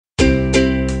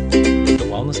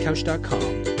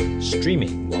wellnesscouch.com,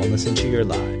 streaming wellness into your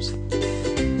lives.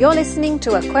 You're listening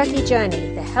to A Quirky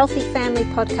Journey, the healthy family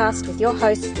podcast with your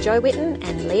hosts Jo Whitten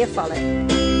and Leah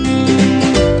Follett.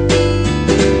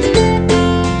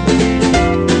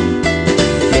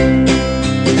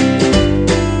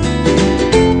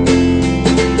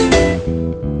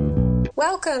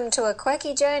 Welcome to A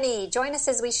Quirky Journey. Join us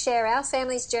as we share our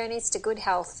family's journeys to good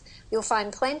health. You'll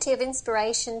find plenty of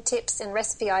inspiration, tips and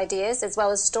recipe ideas, as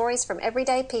well as stories from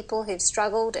everyday people who've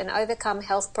struggled and overcome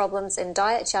health problems and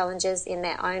diet challenges in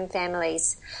their own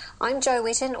families. I'm Jo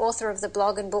Whitten, author of the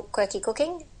blog and book Quirky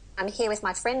Cooking. I'm here with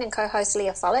my friend and co-host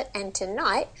Leah Follett, and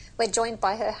tonight we're joined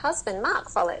by her husband Mark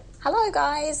Follett. Hello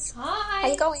guys. Hi. How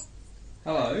you going?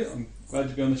 Hello, I'm glad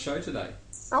to be on the show today.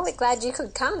 Oh, we're glad you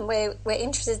could come. We're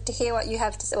interested to hear what you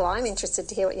have to say. Well, I'm interested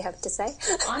to hear what you have to say.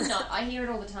 I'm not. I hear it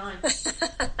all the time.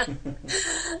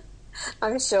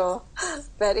 I'm sure.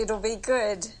 But it'll be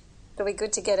good. It'll be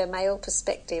good to get a male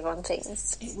perspective on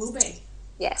things. It will be.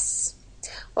 Yes.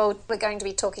 Well, we're going to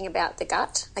be talking about the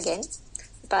gut again,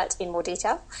 but in more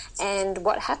detail, and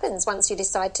what happens once you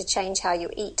decide to change how you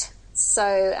eat.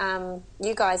 So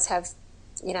you guys have,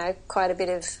 quite a bit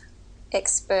of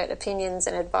expert opinions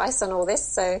and advice on all this.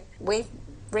 So we've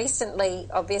recently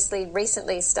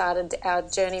started our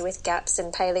journey with GAPS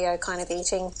and paleo kind of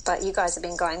eating, but you guys have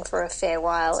been going for a fair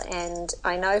while, and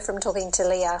I know from talking to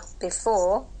Leah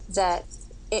before that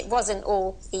it wasn't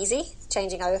all easy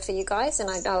changing over for you guys, and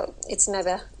I know it's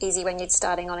never easy when you're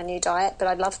starting on a new diet, but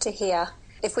I'd love to hear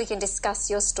if we can discuss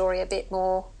your story a bit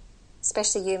more,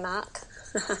 especially you, Mark.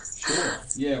 Sure.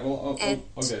 Yeah, well,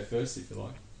 I'll go first if you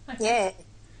like. Okay. Yeah.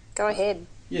 Go ahead.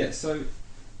 Yeah, so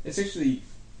it actually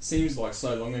seems like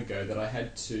so long ago that I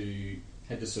had to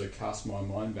sort of cast my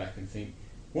mind back and think,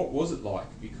 what was it like?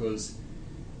 Because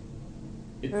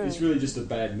it's really just a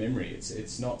bad memory.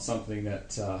 It's not something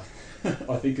that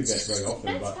I think about very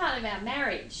often. That's part of our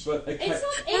marriage. But it's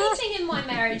not anything in my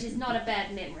marriage is not a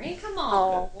bad memory. Come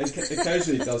on. Oh.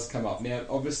 Occasionally it does come up. Now,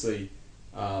 obviously,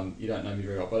 you don't know me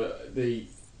very well, but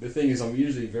the thing is, I'm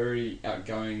usually very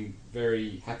outgoing,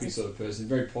 very happy sort of person,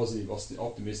 very positive,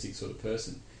 optimistic sort of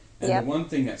person. And the one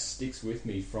thing that sticks with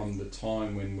me from the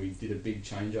time when we did a big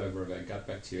changeover of our gut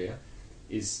bacteria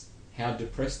is how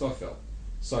depressed I felt.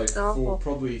 So for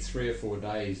probably 3 or 4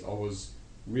 days, I was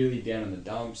really down in the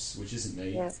dumps, which isn't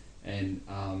me. Yeah. And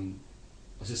I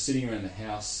was just sitting around the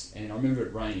house, and I remember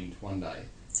it rained one day,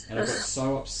 and I got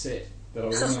so upset that I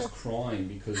was almost crying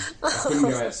because I couldn't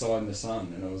go outside in the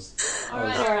sun, and I was... All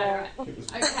right.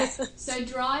 Okay, so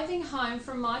driving home,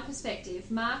 from my perspective,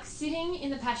 Mark's sitting in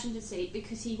the passenger seat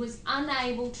because he was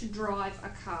unable to drive a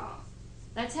car.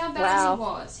 That's how bad he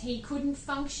was. He couldn't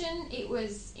function. It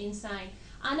was insane.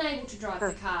 Unable to drive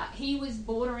the car. He was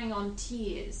bordering on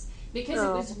tears because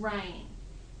it was raining.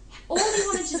 All he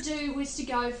wanted to do was to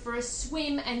go for a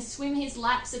swim and swim his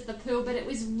laps at the pool, but it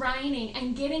was raining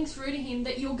and getting through to him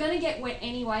that you're going to get wet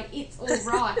anyway, it's all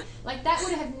right. Like, that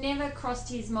would have never crossed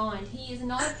his mind. He is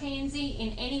not a pansy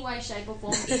in any way, shape or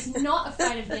form. He's not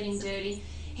afraid of getting dirty.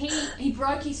 He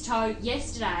broke his toe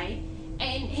yesterday,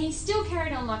 and he still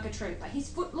carried on like a trooper. His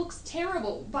foot looks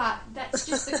terrible, but that's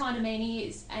just the kind of man he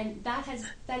is, and that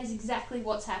is exactly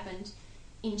what's happened.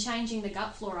 In changing the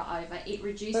gut flora over, it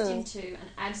reduced him to an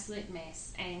absolute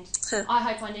mess, and I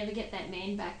hope I never get that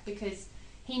man back because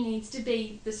he needs to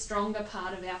be the stronger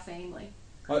part of our family.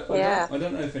 I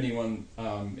don't know if anyone,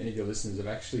 any of your listeners have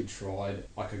actually tried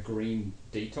like a green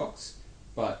detox,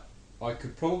 but I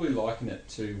could probably liken it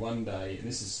to one day, and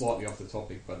this is slightly off the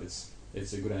topic, but it's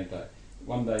a good anecdote.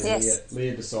 One day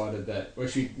Leah decided that, well,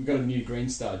 we got a new Green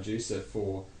Star juicer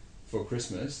for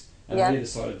Christmas, and Leah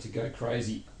decided to go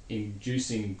crazy in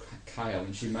juicing kale,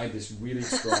 and she made this really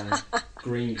strong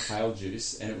green kale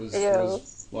juice, and it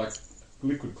was like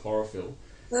liquid chlorophyll.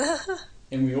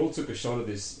 And we all took a shot of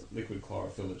this liquid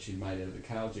chlorophyll that she'd made out of the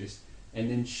kale juice, and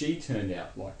then she turned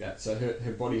out like that. So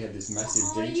her body had this massive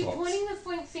detox. Are you pointing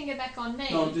the finger back on me?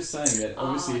 No, I'm just saying that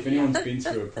obviously if anyone's been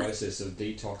through a process of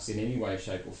detox in any way,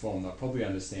 shape or form, they'll probably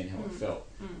understand how it felt.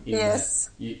 That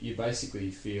you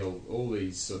basically feel all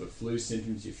these sort of flu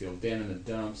symptoms, you feel down in the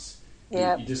dumps.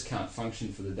 You just can't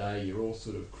function for the day. You're all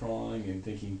sort of crying and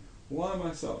thinking, why am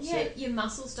I so upset? Yeah, your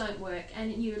muscles don't work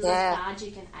and you're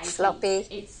lethargic and achy. Floppy.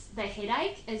 It's the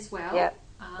headache as well. Yeah.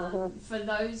 For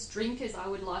those drinkers, I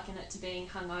would liken it to being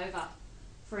hungover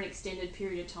for an extended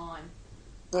period of time.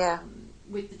 Yeah.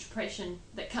 With the depression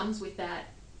that comes with that.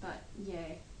 But,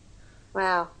 yeah.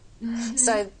 Wow. Mm-hmm.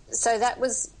 So that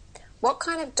was... What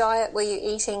kind of diet were you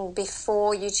eating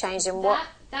before you changed, and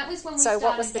That was when we started. So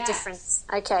what was the GAPS. difference?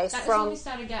 Okay, that was when we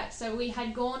started GAPS. So we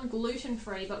had gone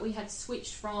gluten-free, but we had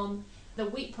switched from the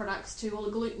wheat products to all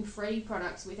the gluten-free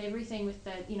products, with everything with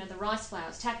the, you know, the rice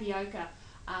flours, tapioca.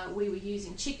 We were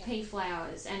using chickpea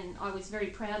flours, and I was very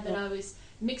proud that I was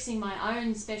mixing my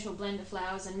own special blend of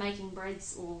flours and making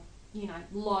breads or, you know,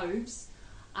 loaves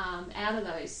out of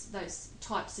those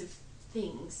types of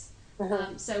things.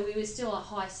 So we were still a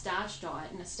high starch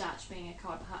diet, and a starch being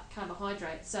a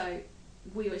carbohydrate. So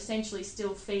we were essentially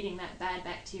still feeding that bad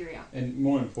bacteria. And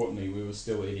more importantly, we were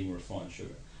still eating refined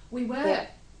sugar. We were. Yeah.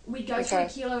 We'd go through a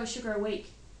kilo of sugar a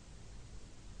week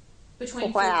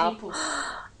between Wow. 4 people.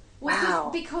 Well,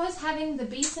 because having the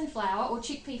besan flour or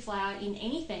chickpea flour in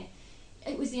anything,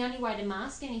 it was the only way to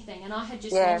mask anything. And I had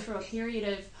just gone through a period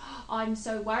of, I'm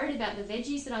so worried about the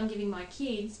veggies that I'm giving my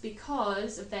kids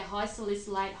because of their high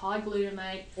salicylate, high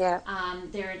glutamate,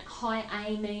 they're a high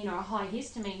amine or a high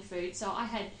histamine food. So I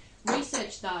had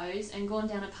researched those and gone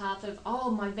down a path of,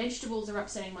 my vegetables are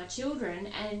upsetting my children,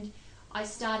 and I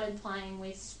started playing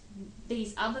with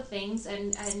these other things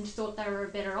and thought they were a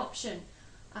better option.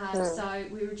 So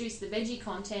we reduced the veggie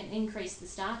content, increased the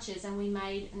starches, and we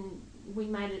made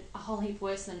it a whole heap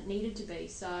worse than it needed to be.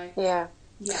 So yeah.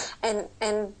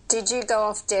 And did you go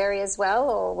off dairy as well,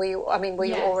 or were you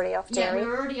already off dairy? Yeah, we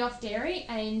were already off dairy,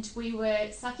 and we were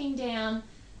sucking down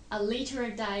a litre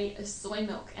a day of soy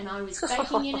milk, and I was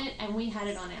baking in it, and we had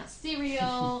it on our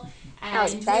cereal,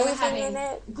 and we were having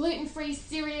gluten-free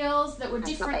cereals that were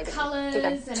different colours,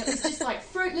 and it was just like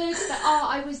Fruit Loops. But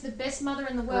I was the best mother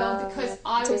in the world because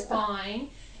I was buying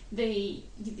the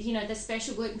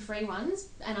special gluten-free ones,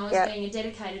 and I was being a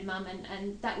dedicated mum,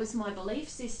 and that was my belief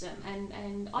system,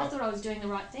 and I thought I was doing the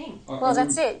right thing. Well,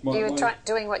 that's it. You were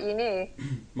doing what you knew.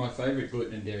 My favourite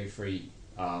gluten and dairy-free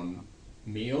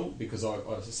meal, because I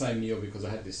say meal because I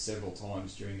had this several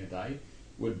times during the day,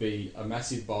 would be a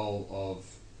massive bowl of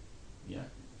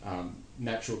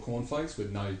natural cornflakes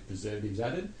with no preservatives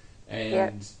added,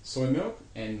 and soy milk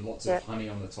and lots of honey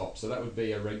on the top. So that would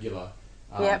be a regular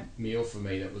meal for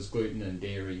me that was gluten and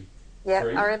dairy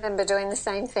free. I remember doing the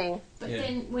same thing. But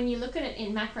then when you look at it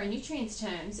in macronutrients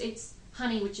terms, it's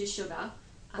honey, which is sugar,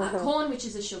 corn, which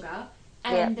is a sugar,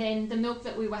 and then the milk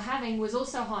that we were having was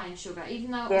also high in sugar.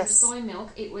 Even though it was a soy milk,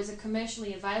 it was a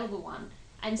commercially available one.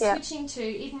 And switching to,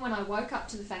 even when I woke up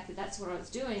to the fact that that's what I was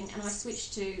doing, and I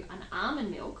switched to an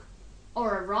almond milk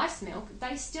or a rice milk,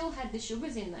 they still had the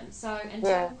sugars in them. So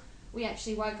until we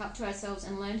actually woke up to ourselves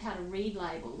and learned how to read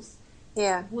labels,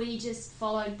 we just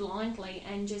followed blindly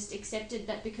and just accepted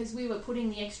that because we were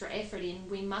putting the extra effort in,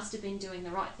 we must have been doing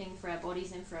the right thing for our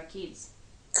bodies and for our kids.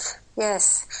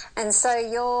 Yes, and so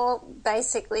you've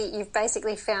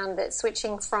basically found that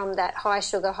switching from that high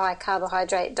sugar, high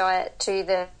carbohydrate diet to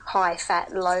the high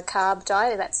fat, low carb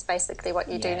diet, that's basically what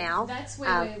you do now. That's where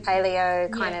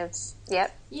paleo kind of, Yeah.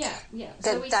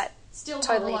 So we still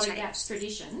totally have a lot of GAPS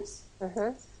traditions.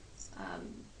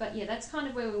 But that's kind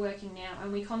of where we're working now,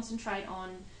 and we concentrate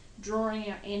on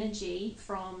drawing our energy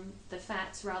from the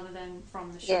fats rather than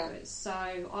from the sugars. So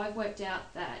I've worked out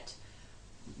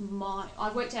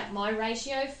my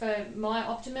ratio for my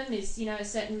optimum is, a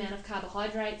certain amount of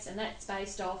carbohydrates, and that's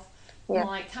based off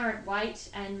my current weight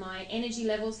and my energy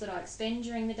levels that I expend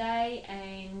during the day,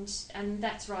 and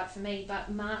that's right for me.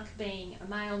 But Mark, being a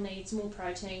male, needs more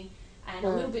protein and a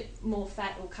little bit more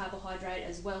fat or carbohydrate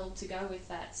as well to go with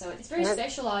that. So it's very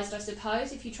specialised, I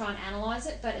suppose, if you try and analyse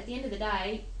it, but at the end of the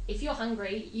day, if you're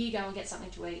hungry, you go and get something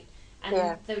to eat.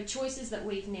 And the choices that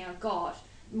we've now got,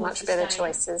 much better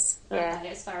choices,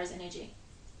 as far as energy.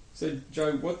 So,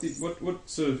 Joe, what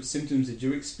sort of symptoms did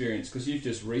you experience? Because you've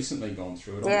just recently gone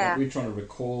through it. We're trying to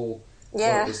recall what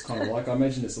it was kind of like. I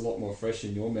imagine it's a lot more fresh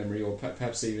in your memory, or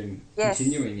perhaps even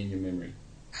continuing in your memory.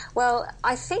 Well,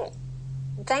 I think,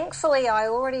 thankfully, I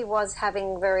already was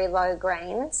having very low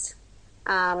grains,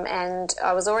 and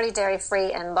I was already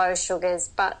dairy-free and low sugars,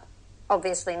 but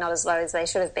obviously not as low as they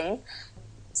should have been.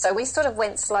 So we sort of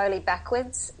went slowly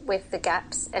backwards with the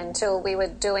GAPS until we were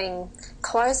doing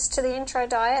close to the intro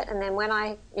diet. And then when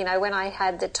I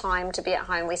had the time to be at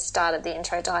home, we started the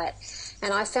intro diet.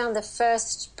 And I found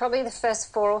probably the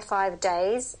first 4 or 5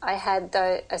 days, I had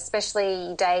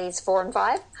especially days 4 and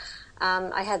 5,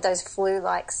 I had those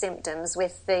flu-like symptoms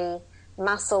with the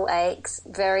muscle aches,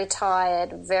 very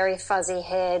tired, very fuzzy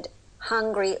head,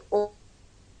 hungry all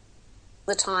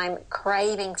the time,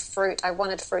 craving fruit. I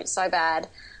wanted fruit so bad.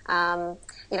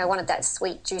 Wanted that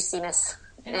sweet juiciness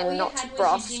and not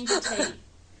broth. Ginger tea.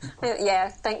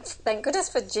 Thank goodness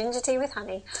for ginger tea with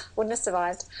honey. Wouldn't have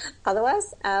survived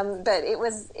otherwise. But it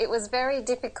was very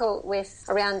difficult with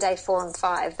around day 4 and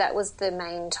 5. That was the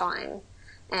main time,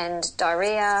 and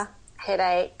diarrhea,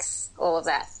 headaches, all of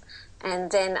that.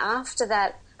 And then after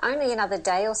that, only another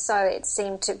day or so, it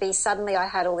seemed to be suddenly I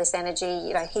had all this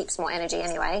energy, heaps more energy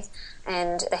anyway,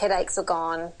 and the headaches were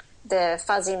gone, the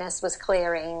fuzziness was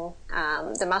clearing,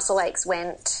 the muscle aches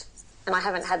went, and I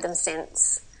haven't had them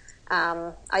since.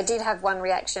 I did have one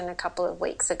reaction a couple of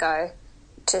weeks ago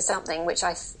to something which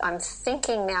I'm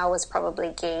thinking now was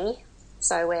probably ghee,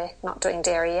 so we're not doing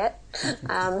dairy yet.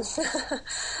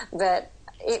 But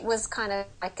it was kind of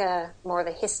like more of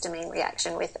a histamine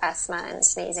reaction with asthma and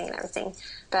sneezing and everything.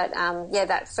 But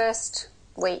that first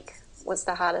week was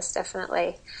the hardest,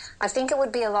 definitely. I think it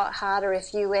would be a lot harder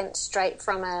if you went straight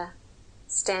from a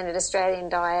standard Australian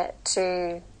diet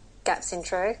to GAPS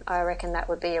intro. I reckon that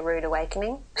would be a rude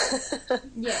awakening.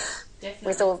 Yeah, definitely.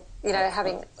 With all,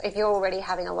 if you're already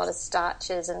having a lot of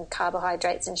starches and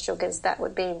carbohydrates and sugars, that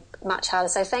would be much harder.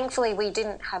 So thankfully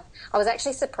I was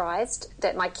actually surprised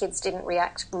that my kids didn't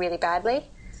react really badly.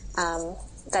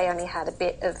 They only had a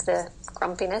bit of the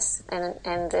grumpiness and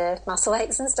the muscle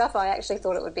aches and stuff. I actually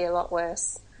thought it would be a lot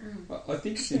worse. I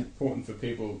think it's important for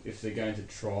people, if they're going to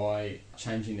try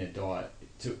changing their diet,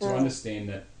 to understand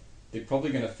that they're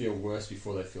probably going to feel worse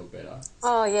before they feel better.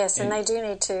 Oh, yes, and they do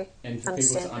need to and for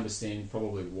people to understand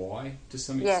probably why, to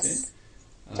some extent. Yes,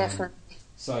 definitely.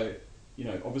 So,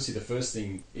 obviously the first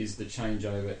thing is the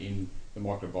changeover in the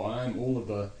microbiome.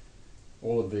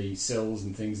 All of the cells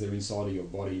and things that are inside of your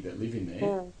body that live in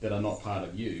there that are not part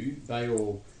of you, they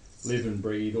all live and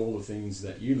breathe all the things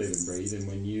that you live and breathe, and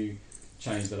when you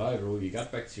change that over, all your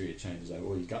gut bacteria changes over,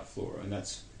 all your gut flora, and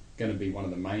that's going to be one of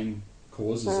the main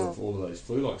causes of all of those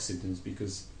flu-like symptoms,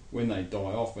 because when they die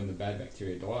off, when the bad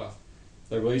bacteria die off,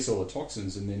 they release all the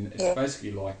toxins, and then it's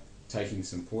basically like taking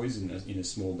some poison in a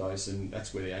small dose, and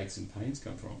that's where the aches and pains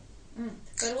come from.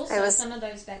 But also some of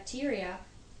those bacteria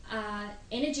are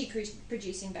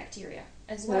energy-producing bacteria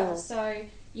as well. So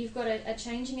you've got a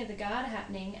changing of the guard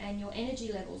happening, and your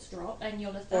energy levels drop, and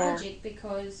you're lethargic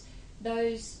because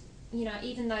those,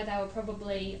 even though they were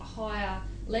probably higher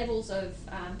levels of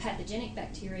pathogenic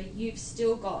bacteria, you've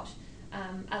still got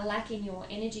a lack in your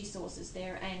energy sources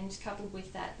there, and coupled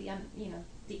with that, the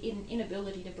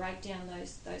inability to break down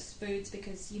those foods,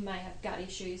 because you may have gut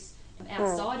issues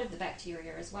outside of the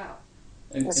bacteria as well.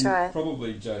 And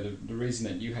probably, Joe, the reason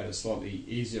that you had a slightly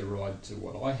easier ride to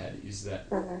what I had is that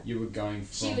you were going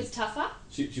from... She was tougher.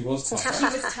 She was tougher. She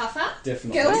was tougher.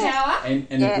 Definitely. Girl power. And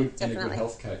a good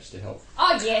health coach to help.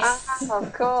 Oh, yes.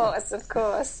 Of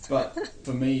course. But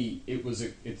for me, it was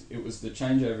the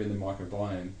changeover in the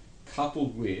microbiome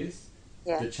coupled with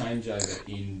the changeover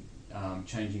in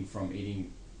changing from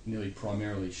eating nearly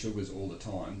primarily sugars all the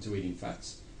time to eating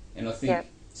fats. And I think...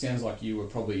 Sounds like you were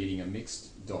probably eating a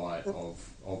mixed diet of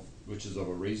which is of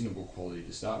a reasonable quality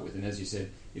to start with. And as you said,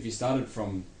 if you started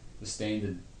from the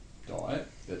standard diet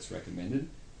that's recommended,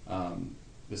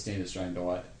 the standard Australian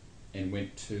diet, and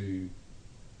went to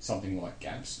something like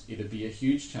GAPS, it'd be a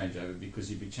huge changeover,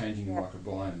 because you'd be changing your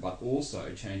microbiome, but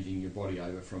also changing your body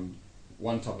over from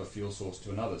one type of fuel source to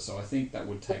another. So I think that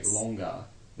would take longer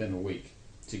than a week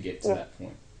to get to that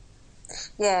point.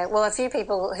 Yeah, well, a few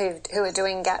people who are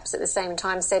doing GAPS at the same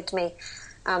time said to me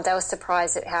they were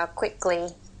surprised at how quickly,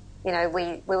 we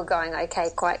were going okay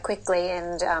quite quickly,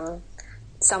 and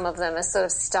some of them are sort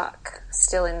of stuck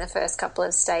still in the first couple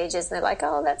of stages, and they're like,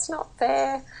 oh, that's not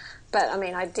fair. But, I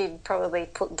mean, I did probably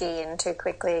put ghee in too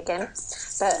quickly again.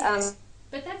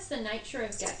 But that's the nature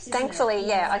of GAPS, isn't thankfully,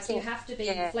 it? I think... You have to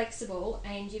be flexible,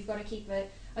 and you've got to keep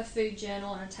a food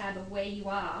journal and a tab of where you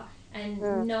are, and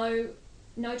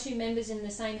no two members in the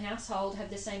same household have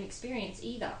the same experience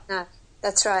either. No,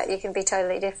 that's right. You can be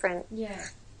totally different. Yeah.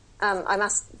 I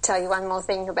must tell you one more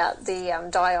thing about the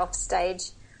die-off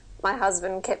stage. My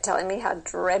husband kept telling me how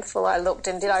dreadful I looked,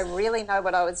 and did I really know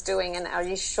what I was doing, and are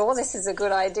you sure this is a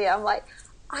good idea? I'm like,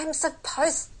 I'm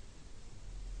supposed to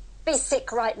be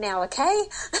sick right now, okay?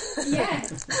 Yeah.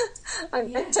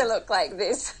 I'm meant to look like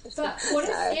this. But what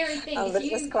a scary thing.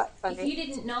 If you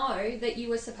didn't know that you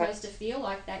were supposed to feel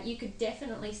like that, you could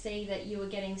definitely see that you were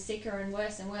getting sicker and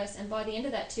worse, and by the end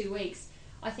of that 2 weeks,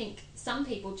 I think some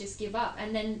people just give up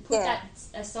and then put that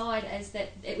aside as that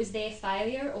it was their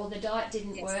failure, or the diet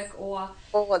didn't work, or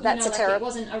that's it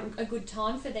wasn't a good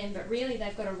time for them, but really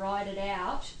they've got to ride it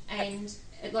out, and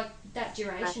that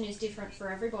duration is different for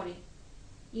everybody.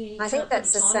 I think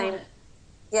that's the same.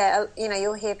 Yeah,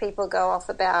 you'll hear people go off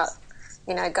about,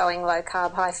 going low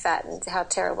carb, high fat, and how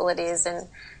terrible it is,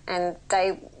 and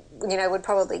they, would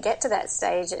probably get to that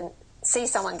stage and see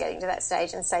someone getting to that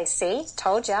stage and say, "See,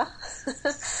 told ya."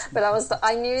 But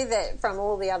I knew that from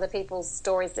all the other people's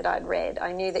stories that I'd read,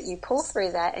 I knew that you pull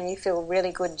through that and you feel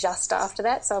really good just after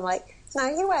that. So I'm like, No,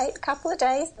 you wait a couple of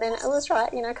days, then it was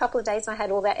right. A couple of days and I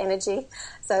had all that energy,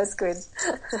 so it was good.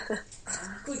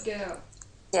 Good girl.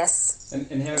 Yes.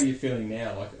 And how are you feeling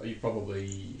now? Like, are you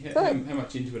probably how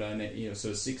much into it are you?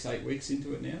 Sort of 6-8 weeks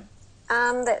into it now?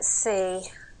 Let's see.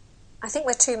 I think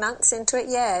we're 2 months into it.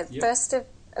 Yeah, Yep.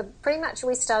 Pretty much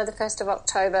we started the 1st of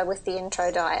October with the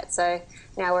intro diet, so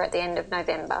now we're at the end of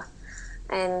November.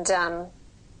 And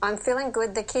I'm feeling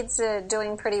good. The kids are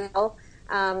doing pretty well.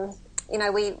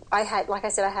 I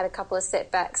had a couple of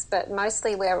setbacks, but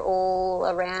mostly we're all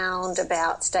around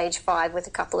about stage 5 with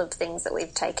a couple of things that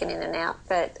we've taken in and out.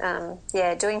 But,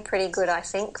 doing pretty good, I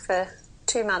think, for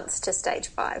 2 months to stage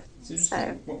 5. It's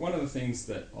interesting. So, one of the things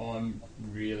that I'm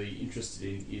really interested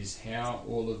in is how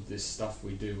all of this stuff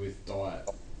we do with diet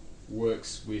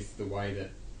works with the way that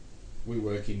we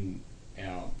work in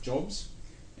our jobs.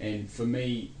 And for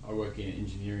me, I work in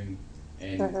engineering,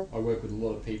 and I work with a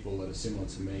lot of people that are similar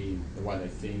to me in the way they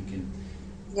think,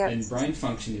 and brain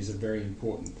function is a very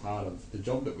important part of the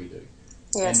job that we do.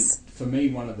 Yes. And for me,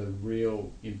 one of the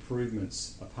real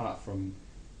improvements, apart from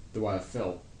the way I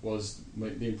felt, was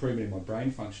the improvement in my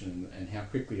brain function and how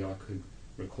quickly I could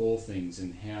recall things,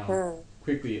 and how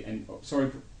quickly,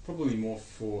 probably more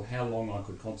for how long I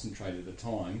could concentrate at a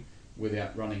time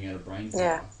without running out of brain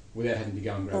power, without having to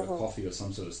go and grab a coffee or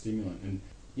some sort of stimulant. And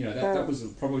that was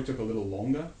probably took a little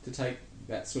longer to take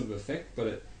that sort of effect, but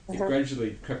it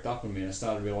gradually crept up on me, and I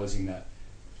started realising that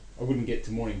I wouldn't get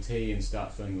to morning tea and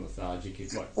start feeling lethargic.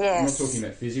 I'm not talking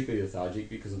about physically lethargic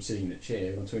because I'm sitting in a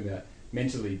chair, but I'm talking about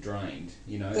mentally drained,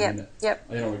 and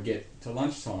then I would get to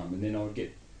lunchtime, and then I would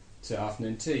get to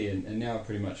afternoon tea, and now I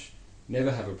pretty much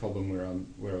never have a problem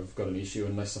where I've got an issue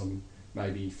unless I'm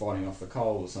maybe fighting off a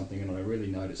cold or something, and I really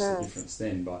notice the difference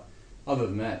then. But other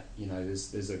than that,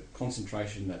 there's a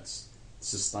concentration that's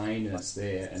sustained and it's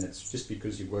there, and it's just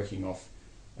because you're working off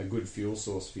a good fuel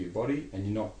source for your body, and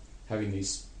you're not having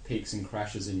these peaks and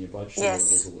crashes in your blood sugar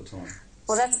levels all the time.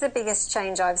 Well, that's the biggest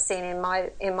change I've seen in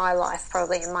my life,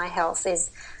 probably in my health,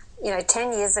 is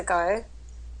 10 years ago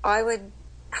I would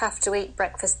have to eat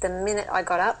breakfast the minute I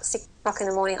got up. 6 o'clock in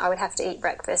the morning I would have to eat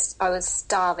breakfast. I was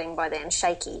starving by then,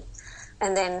 shaky.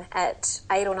 And then at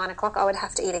 8 or 9 o'clock I would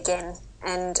have to eat again,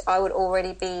 and I would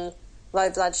already be low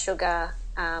blood sugar.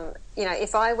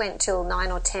 If I went till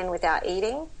 9 or 10 without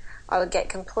eating, I would get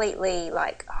completely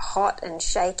hot and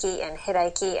shaky and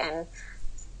headachy and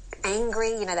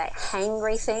angry, that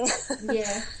hangry thing.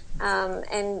 Yeah.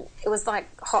 And it was like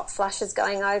hot flushes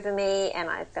going over me, and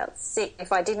I felt sick.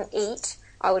 If I didn't eat,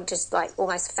 I would just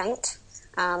almost faint.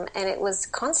 And it was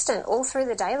constant all through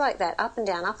the day like that, up and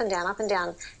down, up and down, up and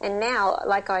down. And now,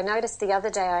 I noticed the other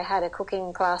day I had a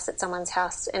cooking class at someone's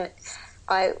house, and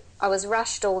I was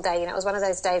rushed all day. It was one of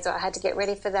those days where I had to get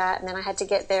ready for that, and then I had to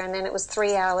get there, and then it was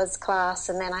 3 hours class,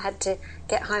 and then I had to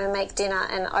get home and make dinner.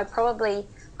 And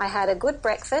I had a good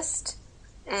breakfast,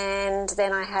 and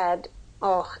then I had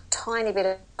a tiny bit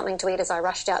of something to eat as I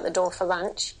rushed out the door for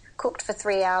lunch, cooked for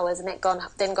 3 hours, and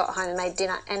then got home and made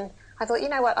dinner. And I thought, you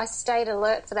know what, I stayed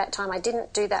alert for that time. I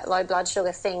didn't do that low blood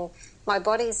sugar thing. My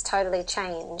body's totally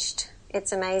changed.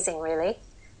 It's amazing, really.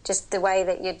 Just the way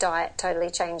that your diet totally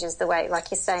changes the way,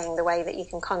 like you're saying, the way that you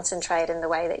can concentrate and the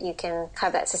way that you can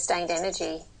have that sustained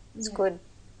energy. It's good.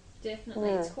 Definitely.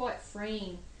 It's quite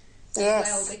freeing as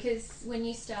well, because when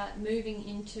you start moving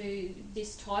into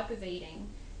this type of eating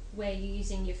where you're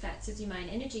using your fats as your main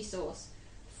energy source,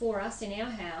 for us in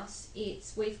our house,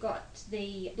 we've got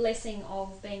the blessing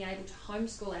of being able to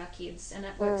homeschool our kids, and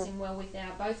that works in well with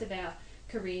both of our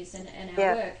careers and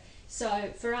our work. So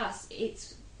for us,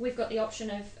 we've got the option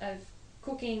of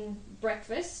cooking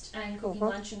breakfast and cooking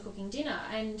lunch and cooking dinner.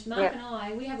 And Mark and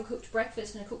I, we have a cooked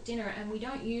breakfast and a cooked dinner, and we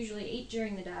don't usually eat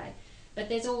during the day, but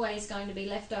there's always going to be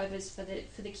leftovers for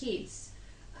the kids.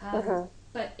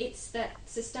 But it's that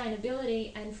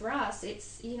sustainability, and for us,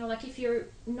 it's, if you're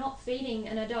not feeding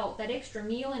an adult that extra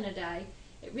meal in a day,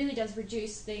 it really does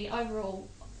reduce the overall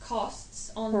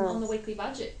costs on the weekly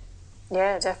budget.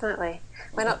 Yeah, definitely.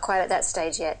 We're not quite at that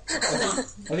stage yet. I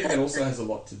think that also has a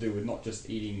lot to do with not just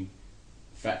eating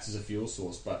fats as a fuel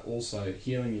source, but also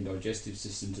healing your digestive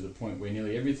system to the point where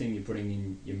nearly everything you're putting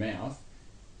in your mouth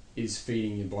is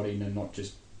feeding your body and not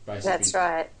just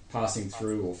basically passing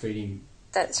through or feeding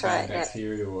bacteria.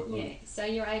 So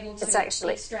you're able to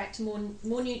extract more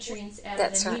nutrients out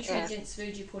of the nutrient-dense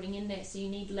food you're putting in there, so you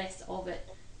need less of it.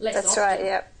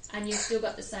 And you've still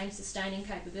got the same sustaining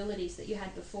capabilities that you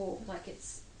had before.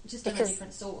 It's just a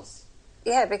different source.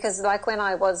 Yeah, because when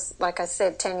I was, like I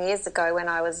said, 10 years ago when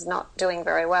I was not doing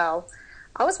very well,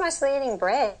 I was mostly eating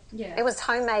bread. Yeah. It was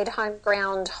homemade, home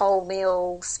ground, whole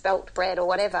meal, spelt bread or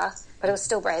whatever, but it was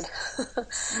still bread.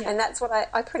 Yeah. And that's what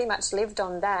I pretty much lived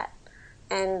on that.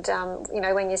 And,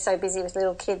 when you're so busy with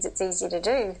little kids, it's easy to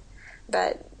do.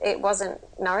 But it wasn't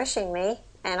nourishing me,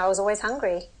 and I was always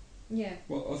hungry. Yeah.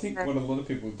 Well, I think what a lot of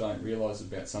people don't realise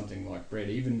about something like bread,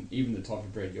 even the type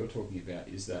of bread you're talking about,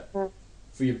 is that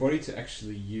for your body to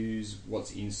actually use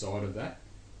what's inside of that,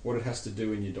 what it has to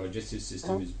do in your digestive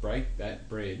system is break that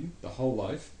bread, the whole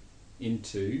loaf,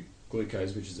 into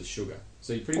glucose, which is a sugar.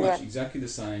 So you're pretty much exactly the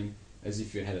same as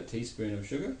if you had a teaspoon of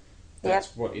sugar.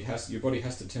 That's what it has. Your body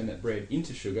has to turn that bread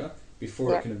into sugar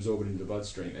before it can absorb it into the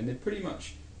bloodstream. And they're pretty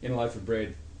much, in a loaf of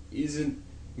bread, isn't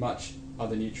much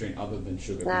other nutrient other than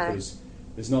sugar, because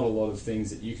there's not a lot of things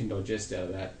that you can digest out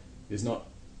of that. There's not,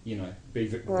 B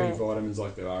vitamins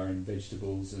like there are in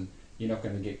vegetables, and you're not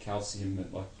going to get calcium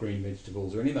like green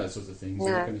vegetables or any of those sorts of things.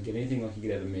 You're not going to get anything like you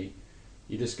get out of meat.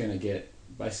 You're just going to get,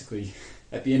 basically,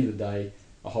 at the end of the day,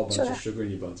 a whole bunch of sugar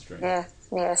in your bloodstream. Yeah,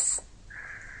 yes.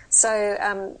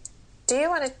 So, do you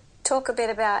want to talk a bit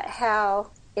about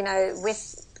how,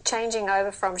 with changing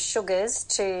over from sugars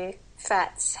to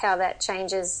fats, how that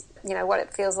changes, what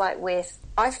it feels like with...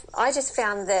 I just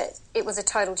found that it was a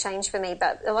total change for me,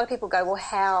 but a lot of people go, well,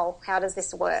 how does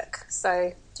this work?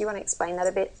 So do you want to explain that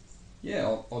a bit?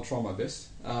 Yeah, I'll try my best.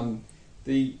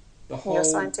 The whole... Your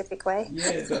scientific way.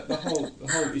 Yeah, the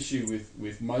whole issue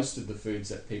with most of the foods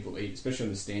that people eat, especially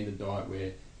on the standard diet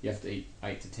where you have to eat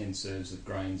 8 to 10 serves of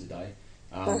grains a day,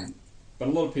 but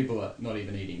a lot of people are not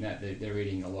even eating that. They're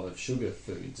eating a lot of sugar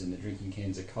foods, and they're drinking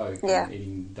cans of Coke and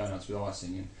eating donuts with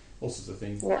icing and all sorts of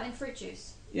things. Yeah. And fruit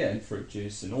juice. Yeah, and fruit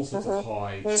juice and all sorts of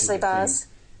high Usually sugar bars.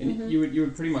 things. And you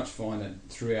would pretty much find that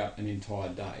throughout an entire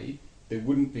day, there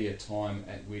wouldn't be a time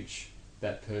at which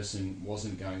that person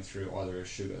wasn't going through either a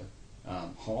sugar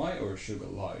high or a sugar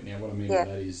low. Now, what I mean by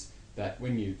that is that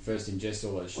when you first ingest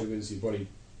all those sugars, your body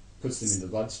puts them in the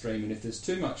bloodstream, and if there's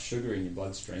too much sugar in your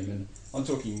bloodstream, and I'm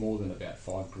talking more than about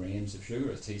 5 grams of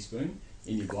sugar, a teaspoon,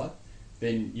 in your blood,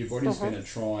 then your body's going to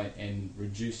try and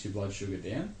reduce your blood sugar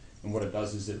down. And what it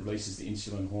does is it releases the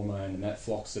insulin hormone, and that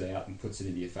flocks it out and puts it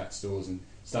into your fat stores and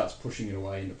starts pushing it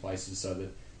away into places so that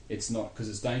it's not, because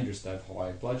it's dangerous to have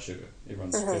high blood sugar.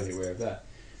 Everyone's fairly aware of that.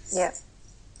 Yeah.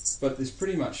 But there's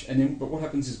pretty much, but what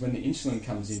happens is when the insulin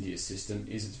comes into your system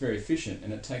is it's very efficient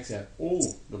and it takes out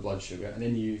all the blood sugar, and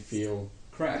then you feel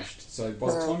crashed. So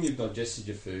by the time you've digested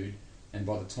your food, and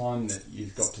by the time that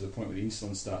you've got to the point where the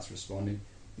insulin starts responding,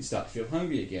 you start to feel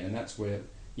hungry again, and that's where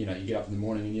you get up in the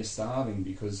morning and you're starving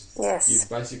because you've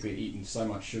basically eaten so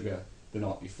much sugar the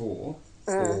night before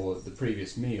or the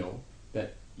previous meal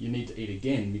that you need to eat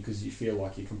again because you feel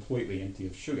like you're completely empty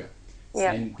of sugar.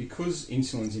 Yeah. And because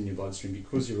insulin's in your bloodstream,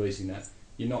 because you're releasing that,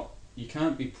 you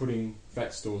can't be putting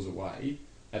fat stores away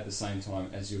at the same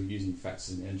time as you're using fats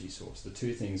as an energy source. The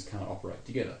two things can't operate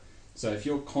together. So if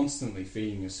you're constantly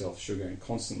feeding yourself sugar and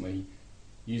constantly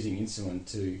using insulin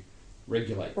to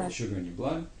regulate the sugar in your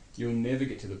blood, you'll never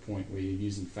get to the point where you're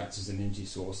using fats as an energy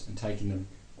source and taking them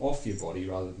off your body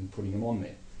rather than putting them on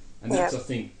there. And that's, I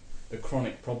think, the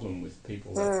chronic problem with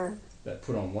people that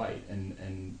put on weight.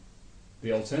 And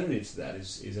the alternative to that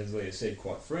is, as Leah said,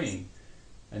 quite freeing.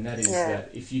 And that is that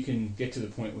if you can get to the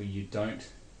point where you don't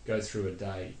go through a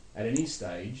day at any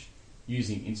stage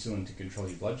using insulin to control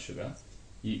your blood sugar,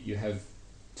 you have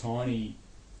tiny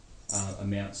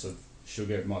amounts of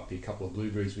sugar. It might be a couple of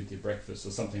blueberries with your breakfast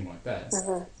or something like that,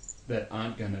 that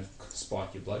aren't going to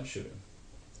spike your blood sugar.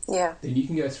 Yeah. Then you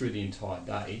can go through the entire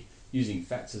day using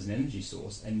fats as an energy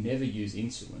source and never use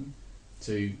insulin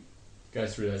to go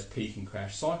through those peak and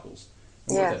crash cycles.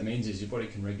 And what that means is your body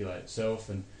can regulate itself,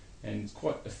 and it's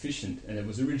quite efficient, and it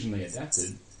was originally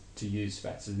adapted to use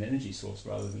fats as an energy source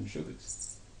rather than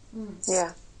sugars.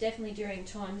 Yeah. Definitely during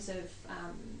times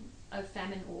of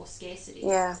famine or scarcity,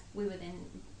 we were then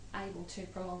able to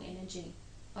prolong energy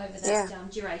over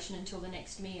that duration until the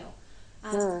next meal.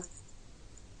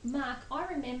 Mark, I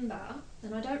remember,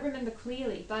 and I don't remember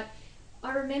clearly, but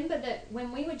I remember that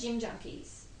when we were gym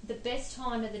junkies, the best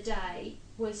time of the day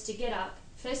was to get up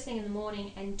first thing in the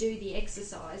morning and do the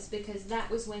exercise, because that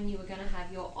was when you were going to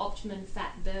have your optimum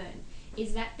fat burn.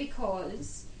 Is that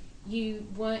because you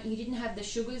didn't have the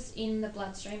sugars in the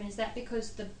bloodstream? Is that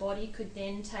because the body could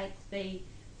then take the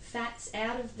fats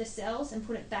out of the cells and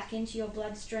put it back into your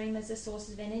bloodstream as a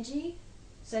source of energy?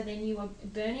 So then you were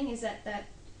burning. Is that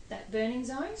burning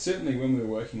zone? Certainly when we were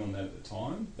working on that at the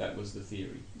time, that was the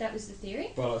theory. That was the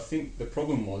theory? But I think the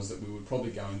problem was that we would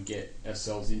probably go and get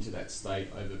ourselves into that state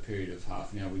over a period of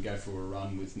half an hour. We'd go for a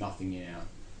run with nothing in our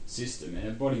system, and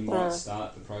our body might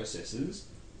start the processes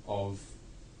of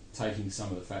taking some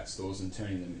of the fat stores and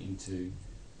turning them into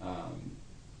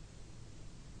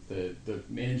the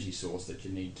energy source that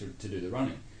you need to do the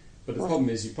running. But the problem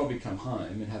is you probably come home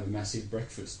and have a massive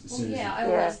breakfast as soon as I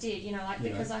always did,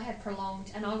 because I had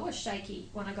prolonged, and I was shaky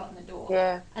when I got in the door.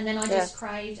 Yeah. And then I just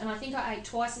craved, and I think I ate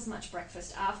twice as much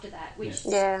breakfast after that, which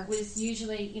was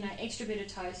usually, extra bit of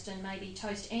toast and maybe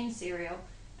toast and cereal,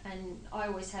 and I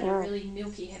always had a really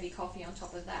milky, heavy coffee on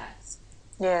top of that.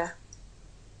 Yeah.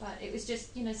 But it was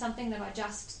just, something that I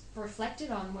just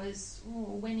reflected on was,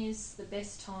 when is the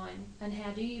best time and how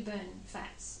do you burn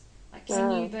fats? Like,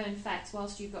 can you burn fats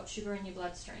whilst you've got sugar in your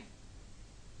bloodstream?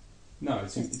 No,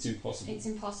 it's impossible. It's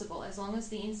impossible. As long as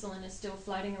the insulin is still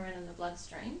floating around in the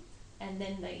bloodstream, and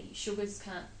then the sugars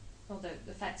can't, or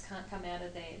the fats can't come out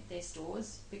of their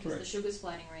stores because the sugar's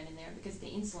floating around in there and because of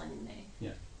the insulin in there.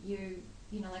 Yeah.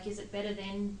 Is it better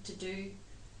then to do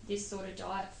this sort of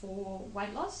diet for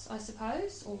weight loss, I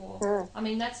suppose? Or, I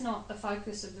mean, that's not the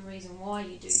focus of the reason why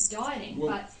you do dieting,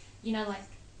 but,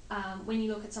 when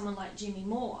you look at someone like Jimmy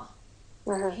Moore,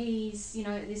 he's,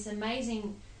 this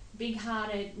amazing,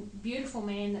 big-hearted, beautiful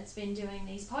man that's been doing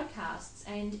these podcasts,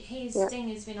 and his thing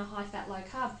has been a high-fat,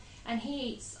 low-carb, and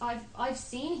he eats, I've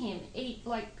seen him eat,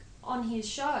 like, on his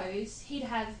shows, he'd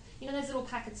have, those little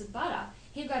packets of butter.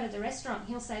 He'll go to the restaurant,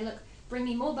 he'll say, look, bring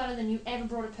me more butter than you ever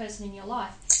brought a person in your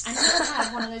life. And he'll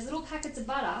have one of those little packets of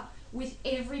butter with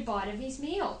every bite of his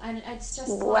meal. And it's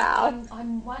just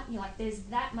I'm wanting, there's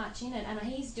that much in it. And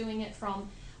he's doing it from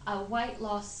a weight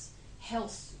loss,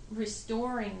 health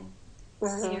restoring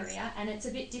area. And it's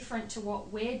a bit different to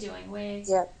what we're doing. We're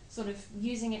sort of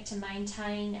using it to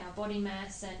maintain our body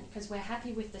mass, and because we're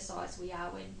happy with the size we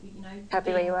are. We're,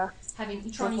 happy where you are. Trying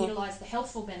to utilise the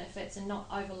healthful benefits and not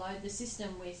overload the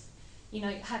system with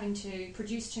having to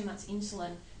produce too much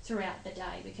insulin throughout the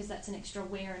day, because that's an extra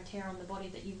wear and tear on the body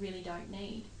that you really don't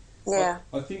need. Yeah.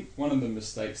 I think one of the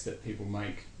mistakes that people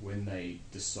make when they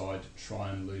decide to try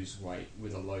and lose weight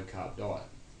with a low-carb diet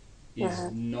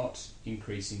is not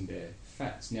increasing their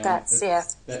fats. Now,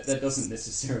 that doesn't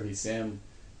necessarily sound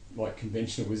like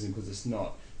conventional wisdom, because it's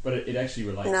not, but it actually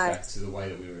relates back to the way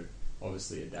that we were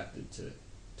obviously adapted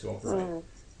to operate.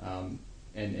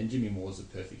 And Jimmy Moore's a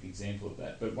perfect example of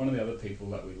that. But one of the other people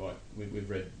that we like, we've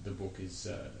read the book, is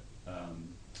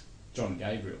John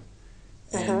Gabriel.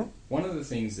 And one of the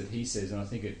things that he says, and I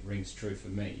think it rings true for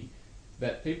me,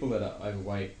 that people that are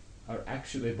overweight are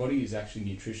actually, their body is actually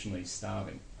nutritionally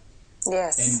starving.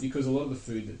 Yes. And because a lot of the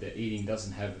food that they're eating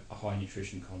doesn't have a high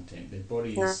nutrition content, their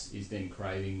body is then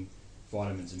craving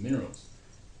vitamins and minerals.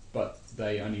 But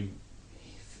they only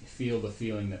feel the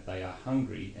feeling that they are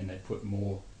hungry, and they put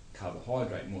more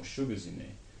carbohydrate, more sugars in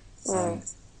there.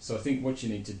 So I think what you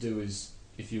need to do is,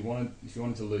 if you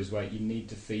wanted to lose weight, you need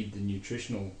to feed the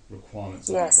nutritional requirements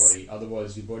of your body.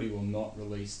 Otherwise, your body will not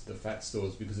release the fat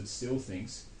stores, because it still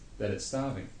thinks that it's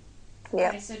starving. Yeah.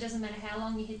 Okay, so it doesn't matter how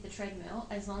long you hit the treadmill,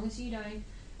 as long as you don't.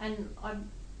 And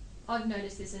I've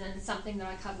noticed this, and it's something that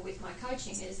I cover with my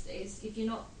coaching, is if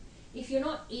you're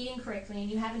not eating correctly and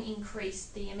you haven't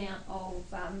increased the amount of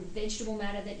vegetable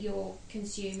matter that you're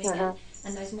consuming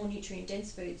and those more nutrient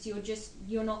dense foods,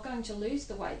 you're not going to lose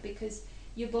the weight, because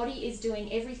your body is doing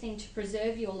everything to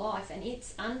preserve your life, and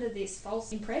it's under this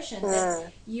false impression that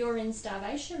you're in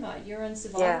starvation mode, you're in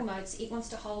survival mode, so it wants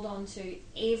to hold on to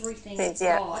everything it's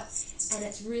got, and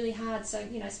it's really hard. So,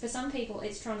 for some people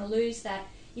it's trying to lose that,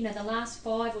 the last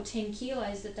 5 or 10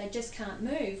 kilos that they just can't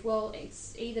move. Well,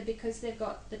 it's either because they've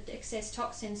got the excess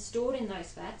toxins stored in those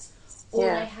fats, or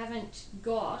they haven't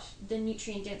got the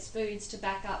nutrient-dense foods to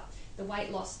back up the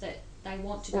weight loss that they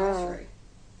want to go through.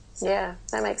 Yeah,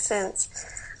 that makes sense.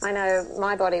 I know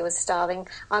my body was starving.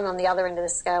 I'm on the other end of the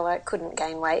scale. I couldn't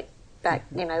gain weight back,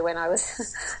 when I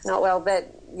was not well.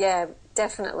 But, yeah,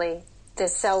 definitely the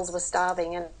cells were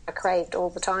starving, and I craved all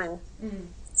the time.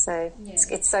 So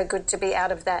it's so good to be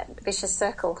out of that vicious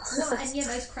circle. Well, and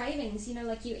those cravings,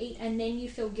 like you eat and then you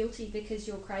feel guilty because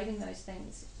you're craving those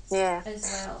things. Yeah.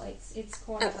 As well. It's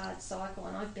quite a hard cycle,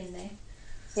 and I've been there.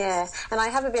 Yeah, and I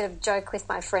have a bit of joke with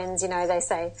my friends, they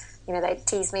say, they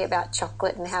tease me about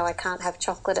chocolate and how I can't have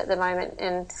chocolate at the moment,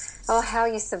 and, how are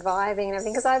you surviving and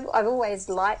everything, because I've always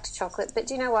liked chocolate, but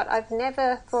do you know what, I've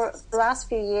never, for the last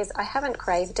few years, I haven't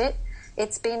craved it.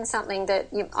 It's been something that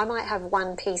I might have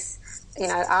one piece,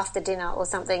 after dinner or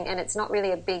something, and it's not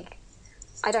really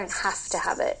I don't have to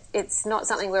have it. It's not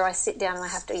something where I sit down and I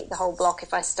have to eat the whole block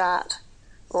if I start,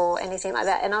 or anything like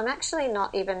that. And I'm actually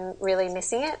not even really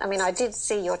missing it. I mean, I did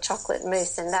see your chocolate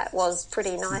mousse, and that was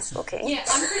pretty nice looking. Yeah,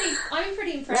 I'm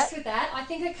pretty impressed with that. I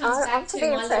think it comes back to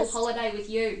my little holiday with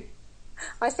you.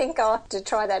 I think I'll have to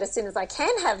try that as soon as I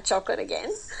can have chocolate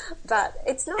again. But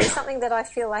it's not something that I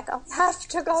feel like I have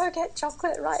to go get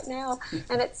chocolate right now.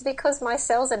 And it's because my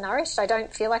cells are nourished. I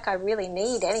don't feel like I really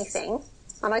need anything.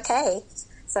 I'm okay.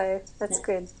 So that's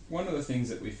good. One of the things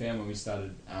that we found when we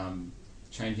started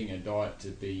changing our diet to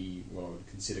be what I would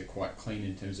consider quite clean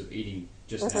in terms of eating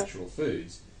just natural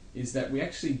foods is that we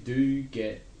actually do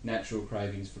get natural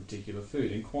cravings for particular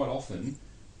food, and quite often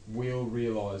we'll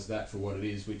realise that for what it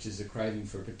is, which is a craving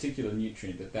for a particular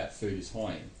nutrient that food is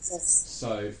high in. Yes.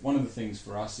 So one of the things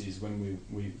for us is when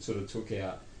we sort of took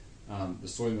out the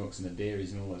soy milks and the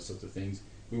dairies and all those sorts of things,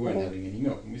 we weren't having any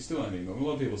milk, and we still don't have any milk. A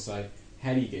lot of people say,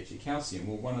 how do you get your calcium?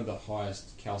 Well, one of the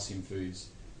highest calcium foods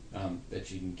that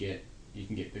you can get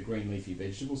the green leafy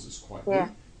vegetables. It's quite good,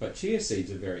 but chia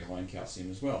seeds are very high in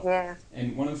calcium as well. Yeah.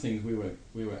 And one of the things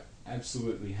we were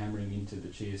absolutely hammering into the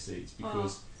chia seeds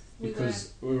because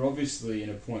we were obviously in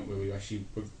a point where we actually